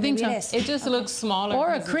 Yeah, I think so. Maybe it is. It just looks smaller. Or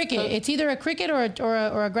a 'cause it's cricket. cooked. It's either a cricket or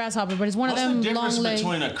a grasshopper, but it's one What's of the them difference long legs.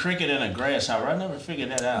 between a cricket and a grasshopper? I never figured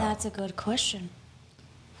that out. That's a good question.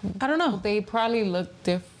 I don't know. They probably look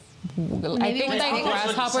different. I think when like they-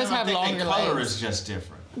 grasshoppers have longer color legs. is just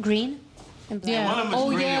different. Green and black. Yeah. One of them is Oh,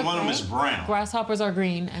 green yeah, and one of them right. is brown. Grasshoppers are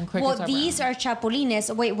green and crickets Well, are these brown. are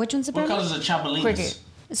chapulines. Wait, which one's the What brown? color is a chapulines? Cricket.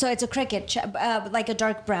 So it's a cricket, like a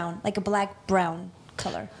dark brown, like a black brown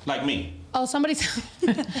color. Like me. Oh, somebody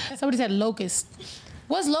said locust.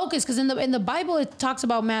 What's locust? Because in the Bible it talks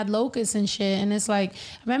about mad locusts and shit, and it's like,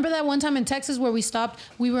 remember that one time in Texas where we stopped?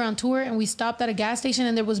 We were on tour and we stopped at a gas station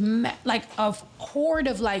and there was like a horde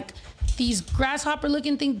of like these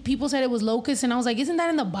grasshopper-looking things. People said it was locusts, and I was like, isn't that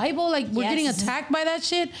in the Bible? Like we're getting Yes. attacked by that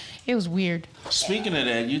shit. It was weird. Speaking of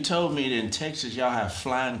that, you told me that in Texas y'all have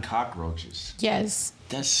flying cockroaches. Yes,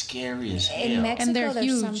 That's scary as hell. In Mexico, and they're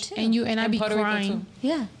there's some huge, too. and I And be Puerto Rico, crying. too.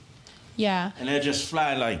 Yeah. Yeah. And they're just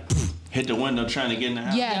flying like hit the window trying to get in the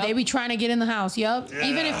house. Yeah, they be trying to get in the house. Yup.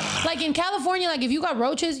 Even if, like in California, like if you got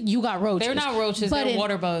roaches, you got roaches. They're not roaches. But They're in-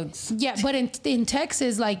 water bugs. Yeah, but in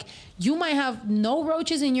Texas, like you might have no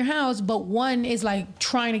roaches in your house, but one is like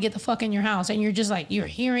trying to get the fuck in your house, and you're just like you're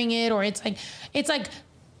hearing it, or it's like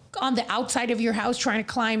on the outside of your house trying to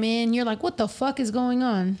climb in. You're like, what the fuck is going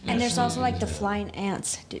on? And there's also like the flying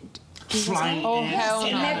ants. Flying Oh, ants.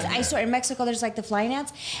 hell no. I swear, in Mexico, there's like the flying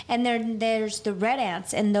ants, and there's the red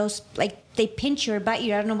ants, and those like they pinch you or bite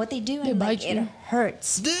you. I don't know what they do, and like it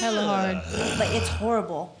hurts hella hard. But it's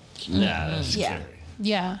horrible. Yeah, that's Yeah. scary.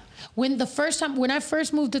 Yeah. When I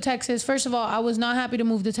first moved to Texas, first of all, I was not happy to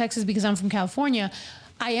move to Texas because I'm from California.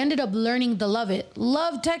 I ended up learning to love it.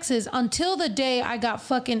 Love Texas until the day I got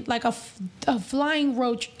fucking like a flying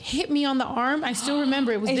roach hit me on the arm. I still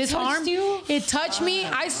remember it was this arm. It touched me.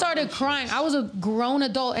 I started crying. I was a grown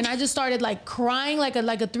adult and I just started like crying like a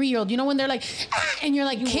 3-year-old. You know when they're like, ah, and you're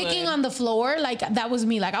like kicking on the floor? Like that was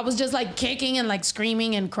me. Like I was just like kicking and like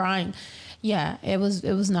screaming and crying. Yeah, it was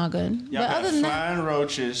not good. Y'all But got other than that, flying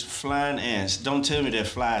roaches, flying ants. Don't tell me that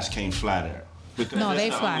flies can't fly there. Because No, that's they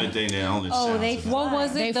the fly. only thing that only Oh, sounds they about. what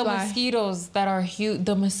was it? They The fly. mosquitoes that are huge.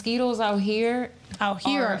 The mosquitoes out here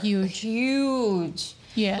are huge. Huge.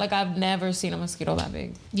 Yeah. Like I've never seen a mosquito that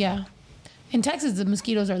big. yeah. In Texas, the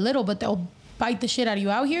mosquitoes are little, but they'll bite the shit out of you.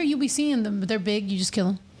 Out here, you be seeing them, but they're big. You just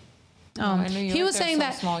kill them. in New He York, was they're saying so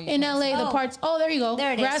that small, you in can't LA, the see. parts. Oh, there you go.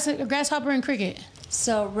 There it is. Grasshopper and cricket.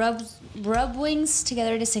 So rub wings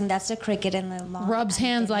together to sing. That's the cricket and the long. Rubs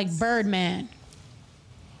hands like Birdman.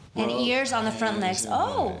 And ears on the front legs.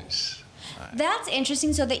 Oh, that's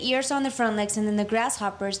interesting. So the ears on the front legs, and then the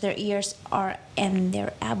grasshoppers, their ears are in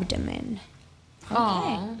their abdomen.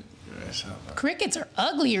 Oh. Crickets are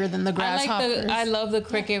uglier than the grasshoppers. I love the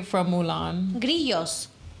cricket from Mulan. Grillos.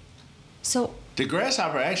 So The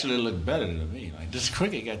grasshopper actually looked better to me. Like this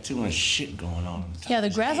cricket got too much shit going on. Yeah, the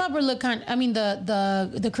grasshopper look kind. I mean,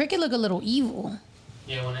 the cricket look a little evil.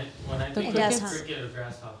 Yeah, when I think crickets? of cricket or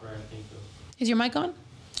grasshopper, I think of. Is your mic on?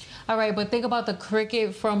 All right, but think about the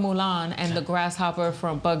cricket from Mulan and the grasshopper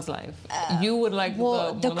from Bug's Life. You would like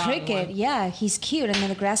well, the Mulan cricket, one. yeah, he's cute, and then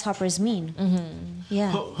the grasshopper is mean.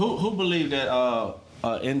 Yeah. Who believe that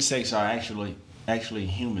insects are actually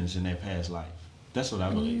humans in their past life? That's what I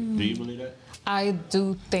believe. Do you believe that? I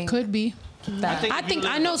do think could be. That.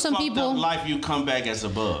 I know some people. Life you come back as a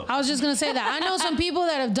bug. I was just gonna say that. I know some people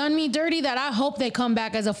that have done me dirty that I hope they come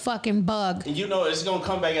back as a fucking bug. And you know it's gonna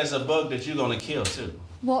come back as a bug that you're gonna kill too.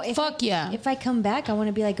 Well, if if I come back, I want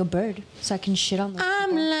to be like a bird, so I can shit on them.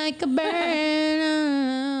 I'm like a bird.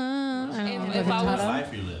 What kind of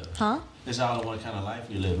life you live? Huh? It's all in what kind of life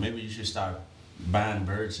you live. Maybe you should start buying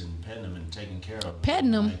birds and petting them and taking care of them.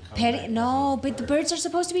 Petting them. No, but the birds are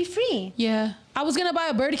supposed to be free. Yeah, I was gonna buy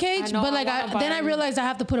a bird cage, I know, but like then I realized I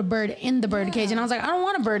have to put a bird in the bird cage, and I was like, I don't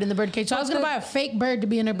want a bird in the bird cage, so I was gonna buy a fake bird to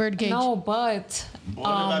be in a bird cage. No, but What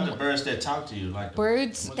about the birds that talk to you? Like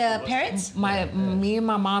birds, the parrots. Me and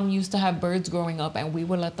my mom used to have birds growing up, and we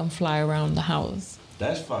would let them fly around the house.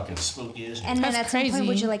 That's fucking spooky, isn't it? And then at some point,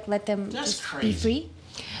 would you like let them just be free?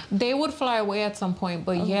 They would fly away at some point,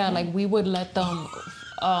 but yeah, like we would let them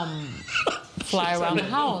fly around the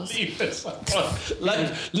house. They're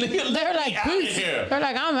like, peace. They're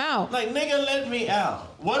like, I'm out. Like, nigga, let me out.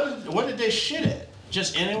 What did they shit at?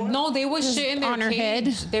 Just anywhere? No, they would shit in their on her cage.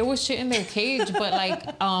 head. They would shit in their cage, but like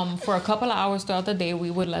for a couple of hours throughout the day,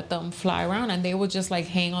 we would let them fly around, and they would just like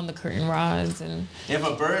hang on the curtain rods and. If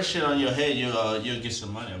a bird shit on your head, you'll get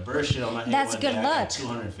some money. A bird shit on my head. That's one good day, I luck. got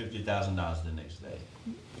 $250,000 the next day.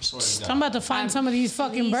 Swear to God. I'm about to find some of these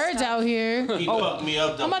fucking birds out here. He fucked me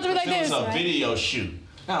up. Though, I'm about to be like because this. It was a video shoot.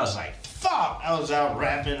 I was like, fuck. I was out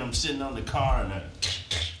rapping. I'm sitting on the car and.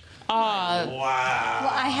 Wow. Well,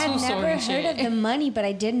 I had Too never sorry, heard of the money, but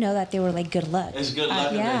I did know that they were like good luck. It's good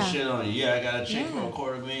luck if yeah. that shit on you. Yeah, I got a check for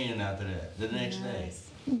 $250,000 after that. The next day.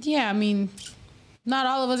 Yeah, I mean, not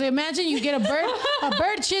all of us. Imagine you get a bird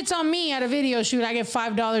shits on me at a video shoot. I get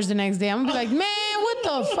 $5 the next day. I'm gonna be like, man, what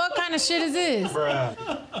the fuck kind of shit is this?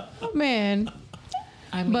 Man.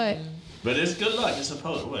 But it's good luck. It's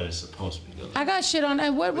supposed to be good luck. I got shit on.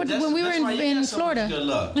 When we were in Florida. Good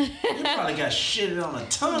luck. You probably got shitted on a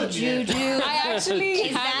ton of Juju. I actually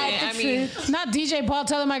haven't. I mean, not DJ Paul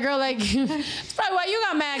telling my girl like, it's probably why you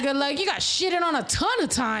got mad good luck. You got shitted on a ton of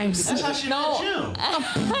times. That's how she met you.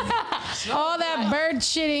 All that bird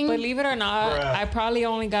shitting. Believe it or not, I probably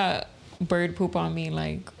only got bird poop on me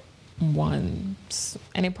like once,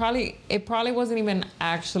 and it probably wasn't even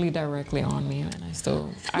actually directly on me, and I still.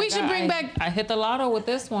 We should bring back. I hit the lotto with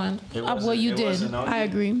this one. Well, you did. I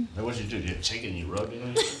agree. What you do? You're taking you rubbing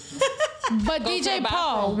on you? But Go to DJ the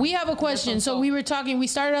Paul, bathroom. we have a question. So we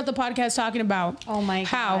started out the podcast talking about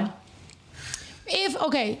how.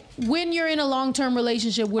 When you're in a long-term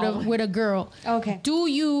relationship with a girl,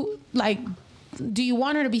 do you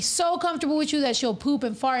want her to be so comfortable with you that she'll poop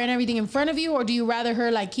and fart and everything in front of you, or do you rather her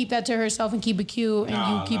like keep that to herself and keep it cute and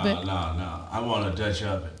you keep it? No. I want a Dutch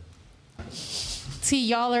oven. See,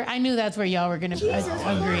 y'all are. I knew that's where y'all were gonna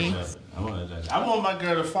agree. I want my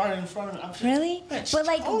girl to fart in front of me. Really? But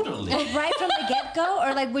like, totally. but right from the get-go,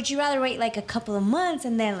 or like, would you rather wait like a couple of months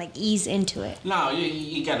and then like ease into it? No,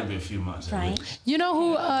 you gotta be a few months. Right. You know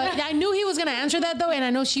who? I knew he was gonna answer that though, and I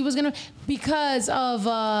know she was gonna because of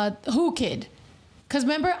Who Kid. Because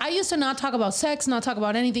remember, I used to not talk about sex, not talk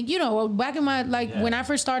about anything. You know, back in my, when I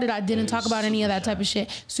first started, I didn't talk about any of that type of shit.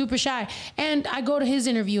 Super shy. And I go to his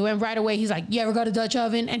interview, and right away, he's like, you ever got a Dutch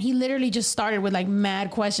oven? And he literally just started with, like, mad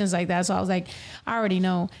questions like that. So I was like, I already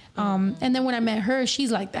know. And then when I met her, she's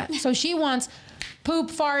like that. So she wants poop,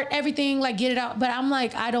 fart, everything, like, get it out. But I'm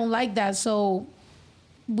like, I don't like that. So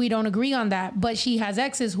we don't agree on that. But she has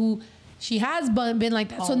exes who... She has been like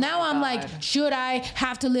that. So now I'm like, should I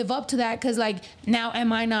have to live up to that? Because, like, now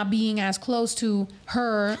am I not being as close to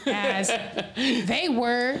her as they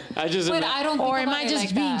were? I don't. Or am I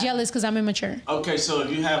just being jealous because I'm immature? Okay, so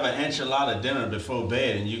if you have an enchilada dinner before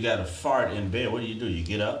bed and you got a fart in bed, what do? You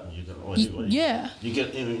get up and you go, what do you yeah. You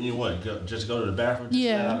get, you what, just go to the bathroom, just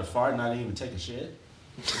let out a fart, not even take a shit?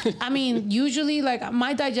 I mean, usually, like,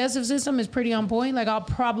 my digestive system is pretty on point. Like, I'll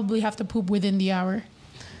probably have to poop within the hour.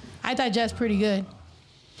 I digest pretty good.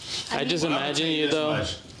 I just imagine you though.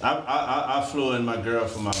 I flew in my girl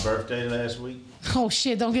for my birthday last week. Oh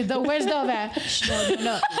shit! Don't get Dove. Where's Dove at?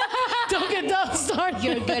 No. Don't get Dove started.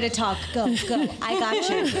 You're good at talk. Go. I got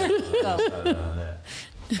you. Go.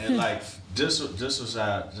 And like this was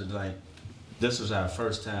our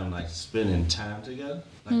first time like spending time together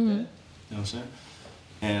like that. You know what I'm saying?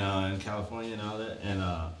 And in California and all that. And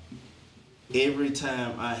every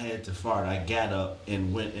time I had to fart, I got up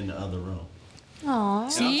and went in the other room. Aw,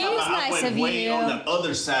 see, it was nice of you. I went way on the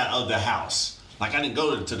other side of the house. Like, I didn't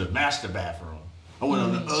go to the master bathroom. I went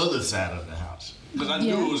on the other side of the house. Because I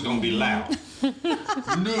knew it was going to be loud. And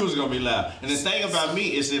the thing about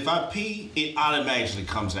me is if I pee, it automatically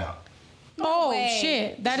comes out. Oh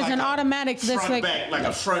shit! That is like an automatic. That's like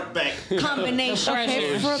a front back combination.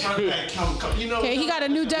 Okay, front back. You know. Okay, he got a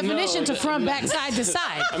new definition to front, back, side to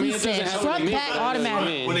side. I mean, he said front, back,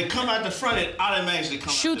 automatic. When it come out the front, it automatically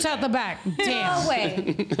comes. Shoots out the back. Damn. No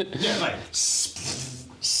way. Yeah, like.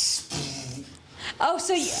 Oh,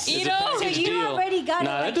 so you already got it.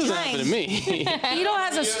 That doesn't happen to me.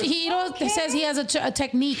 Ito says he has a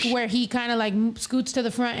technique where he kind of like scoots to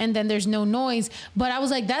the front and then there's no noise. But I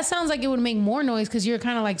was like, that sounds like it would make more noise because you're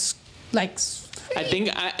kind of like. I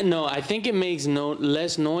think it makes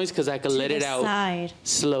less noise because I could let it out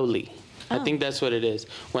slowly. I think that's what it is.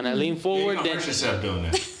 When I lean forward, then hurt yourself doing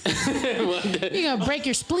that. You're gonna break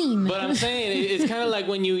your spleen. But I'm saying it's kind of like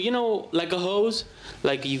when you know, like a hose,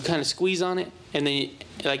 like you kind of squeeze on it, and then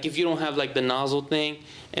like if you don't have like the nozzle thing,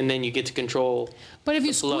 and then you get to control. But if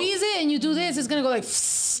you squeeze it and you do this, it's gonna go like,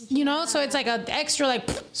 you know. So it's like an extra like.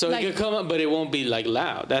 So it could come out, but it won't be like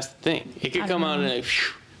loud. That's the thing. It could come out and like.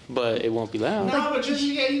 But it won't be loud. No, but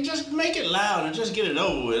you just make it loud and just get it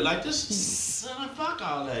over with. Like this, fuck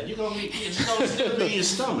all that. It's gonna still be in your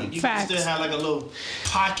stomach. You can still have like a little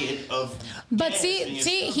pocket of. But see,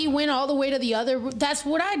 he went all the way to the other. That's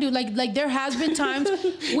what I do. Like there has been times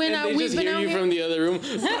when we've been out here from the other room.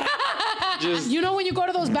 You know when you go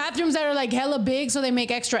to those bathrooms that are like hella big, so they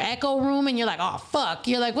make extra echo room, and you're like, oh fuck,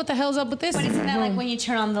 you're like, what the hell's up with this? But isn't that like when you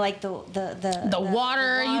turn on the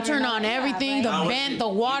water? You turn on everything, the vent, the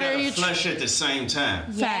water. You flush at the same time.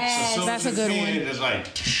 Yes, so that's a good one. It's like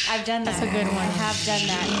I've done that. That's a good one. I have done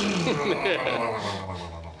that.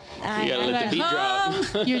 You gotta let the beat drop.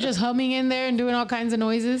 You're just humming in there and doing all kinds of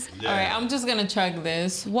noises. Yeah. All right, I'm just gonna chug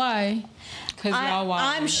this. Why? Because y'all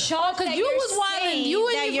wild. I'm shocked because you was wilding.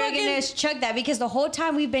 You're gonna chug that because the whole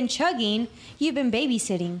time we've been chugging, you've been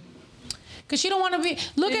babysitting. Because she don't want to be.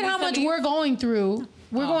 Look at how much we're going through.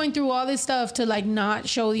 We're going through all this stuff to like not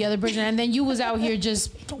show the other person, and then you was out here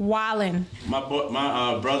just wilding. My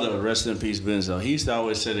brother, rest in peace, Benzo. He used to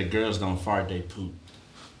always say that girls don't fart, they poot.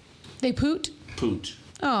 They poot? Poot.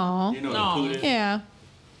 Oh. You know what poot is? Yeah.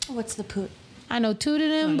 What's the poot? I know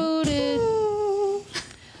tooted and booted.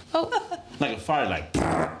 Oh. Like a fart, like.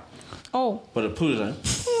 Oh. But a poot is like.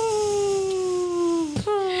 It's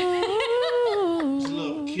a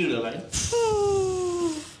little cuter, like.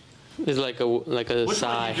 It's like a Which sigh. Which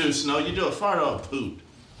one you do, Snow? You do a fart or a poot?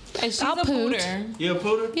 And she's a pooter. You a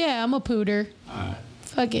pooter? Yeah, I'm a pooter. All right.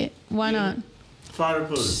 Fuck it. Why not? Fart or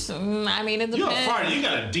pooter? I mean, it depends. You're a farter. You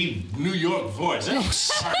got a deep New York voice.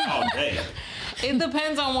 That's fart all day. It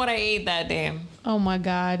depends on what I ate that day. Oh my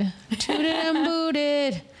God. Tooted and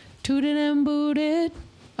booted. Tooted and booted.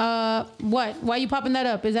 What? Why are you popping that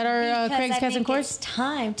up? Is that our Craig's Casting Course? It's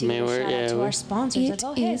time to give a shout out to our sponsors. It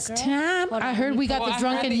is time. I heard we got the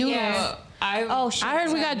drunken noodles. I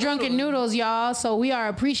heard we got Drunken Noodles, y'all. So we are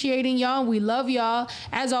appreciating y'all. We love y'all.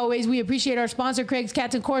 As always, we appreciate our sponsor, Craig's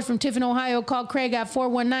Cats and Course from Tiffin, Ohio. Call Craig at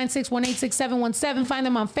 419-618-6717. Find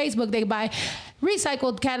them on Facebook. They buy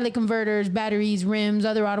recycled catalytic converters, batteries, rims,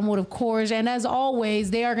 other automotive cores. And as always,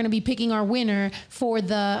 they are going to be picking our winner for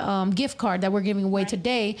the gift card that we're giving away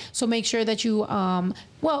today. So make sure that you,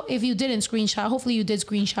 well, if you didn't screenshot, hopefully you did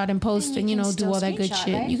screenshot and post and, do all that good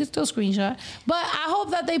shit. Right? You can still screenshot. But I hope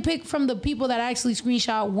that they pick from the people that actually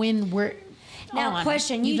screenshot when we're... Now,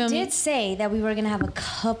 question. You did say that we were going to have a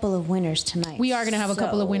couple of winners tonight. We are going to have a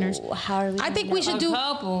couple of winners. How are we I think we should do...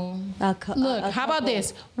 Look, how about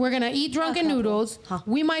this? We're going to eat Drunken Noodles.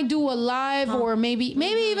 We might do a live or maybe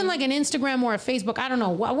even like an Instagram or a Facebook. I don't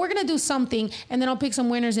know. We're going to do something, and then I'll pick some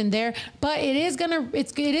winners in there. But it is going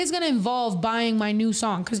to involve buying my new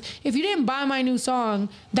song. Because if you didn't buy my new song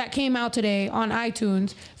that came out today on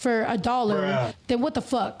iTunes for $1, then what the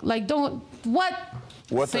fuck? Like,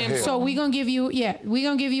 what the hell? So we're gonna give you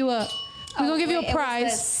a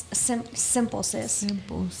prize. Simple, sis.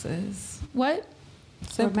 Simple, sis. What?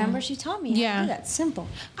 Simple. Remember, she taught me how to do that. Simple.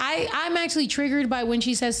 I'm actually triggered by when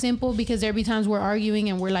she says simple, because there'll be times we're arguing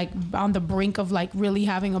and we're like on the brink of like really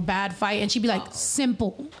having a bad fight, and she'd be like,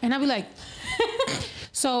 simple, and I'd be like,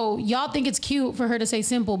 so y'all think it's cute for her to say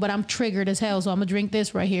simple, but I'm triggered as hell, so I'm gonna drink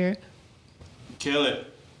this right here. Kill it.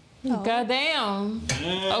 Goddamn.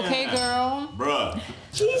 Yeah. Okay, girl. Bruh.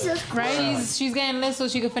 Jesus Christ. She's getting lit so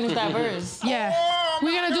she can finish that verse. Yeah.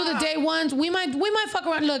 We're going to do the day ones. We might fuck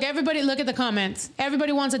around. Look, everybody look at the comments.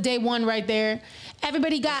 Everybody wants a day one right there.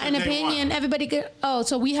 Everybody got an opinion. One? Everybody get. Oh,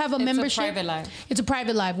 so we have a membership. It's a private live. It's a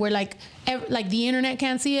private live where like the internet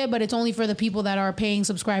can't see it, but it's only for the people that are paying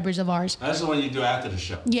subscribers of ours. That's the one you do after the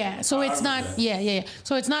show. Yeah, so it's not. Yeah.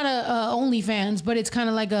 So it's not a OnlyFans, but it's kind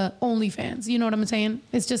of like a OnlyFans. You know what I'm saying?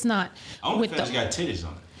 It's just not. OnlyFans got titties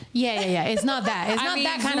on it. Yeah. It's not that. It's not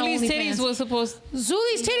that kind of OnlyFans. Titties was supposed.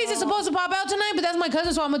 Zuli's titties is supposed to pop out tonight, but that's my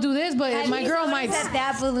cousin, so I'm gonna do this. But my girl might.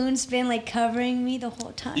 That balloon's been like covering me the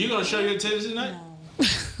whole time. You gonna show your titties tonight? No.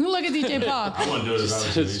 Look at DJ Paul. I want to do it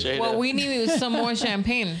straight up. What we need is some more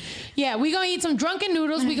champagne. Yeah, we gonna eat some drunken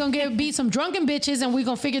noodles. We gonna beat some drunken bitches, and we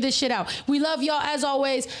gonna figure this shit out. We love y'all as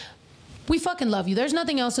always. We fucking love you. There's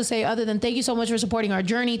nothing else to say other than thank you so much for supporting our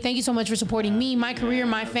journey. Thank you so much for supporting me, my career,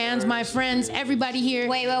 my fans, my friends, everybody here.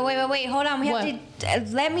 Wait. Hold on. We have to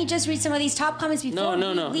let me just read some of these top comments before we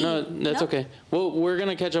leave. No, that's okay. Well, we're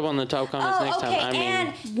gonna catch up on the top comments next time.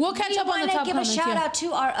 And we'll catch up on the top comments. Give a shout out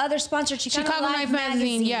to our other sponsor, Chicago Life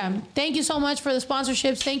Magazine. Yeah. Thank you so much for the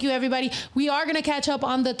sponsorships. Thank you, everybody. We are gonna catch up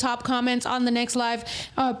on the top comments on the next live.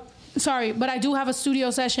 Sorry, but I do have a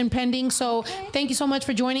studio session pending, so thank you so much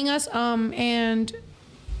for joining us. And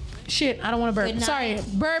shit, I don't want to burp. Sorry,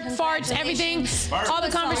 burp, farts, everything, all the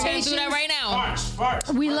conversations. Do that right now.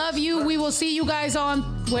 Farts. We love you. We will see you guys on,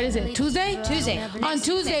 what is it, Tuesday? Tuesday. On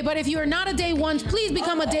Tuesday, but if you are not a Day Ones, please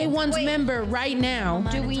become a Day Ones member right now.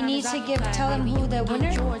 Do we need to tell them who the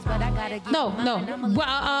winner? No.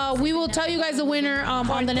 Well, we will tell you guys the winner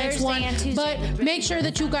on the next one. But make sure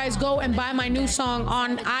that you guys go and buy my new song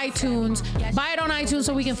on iTunes. Buy it on iTunes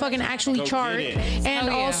so we can fucking actually chart. And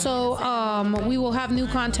also, we will have new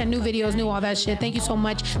content, new videos, new all that shit. Thank you so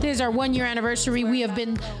much. This is our 1 year anniversary. We have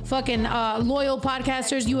been fucking loyal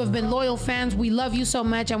podcasters. You have been loyal fans. We love you so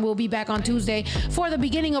much, and we'll be back on Tuesday for the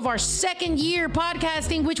beginning of our 2nd year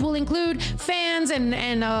podcasting, which will include fans and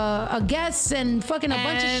guests and fucking a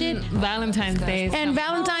bunch of shit. Valentine's Day. And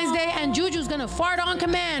Valentine's Day, and Juju's gonna fart on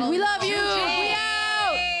command. We love you. We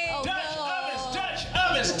out.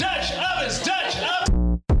 Dutch ovens.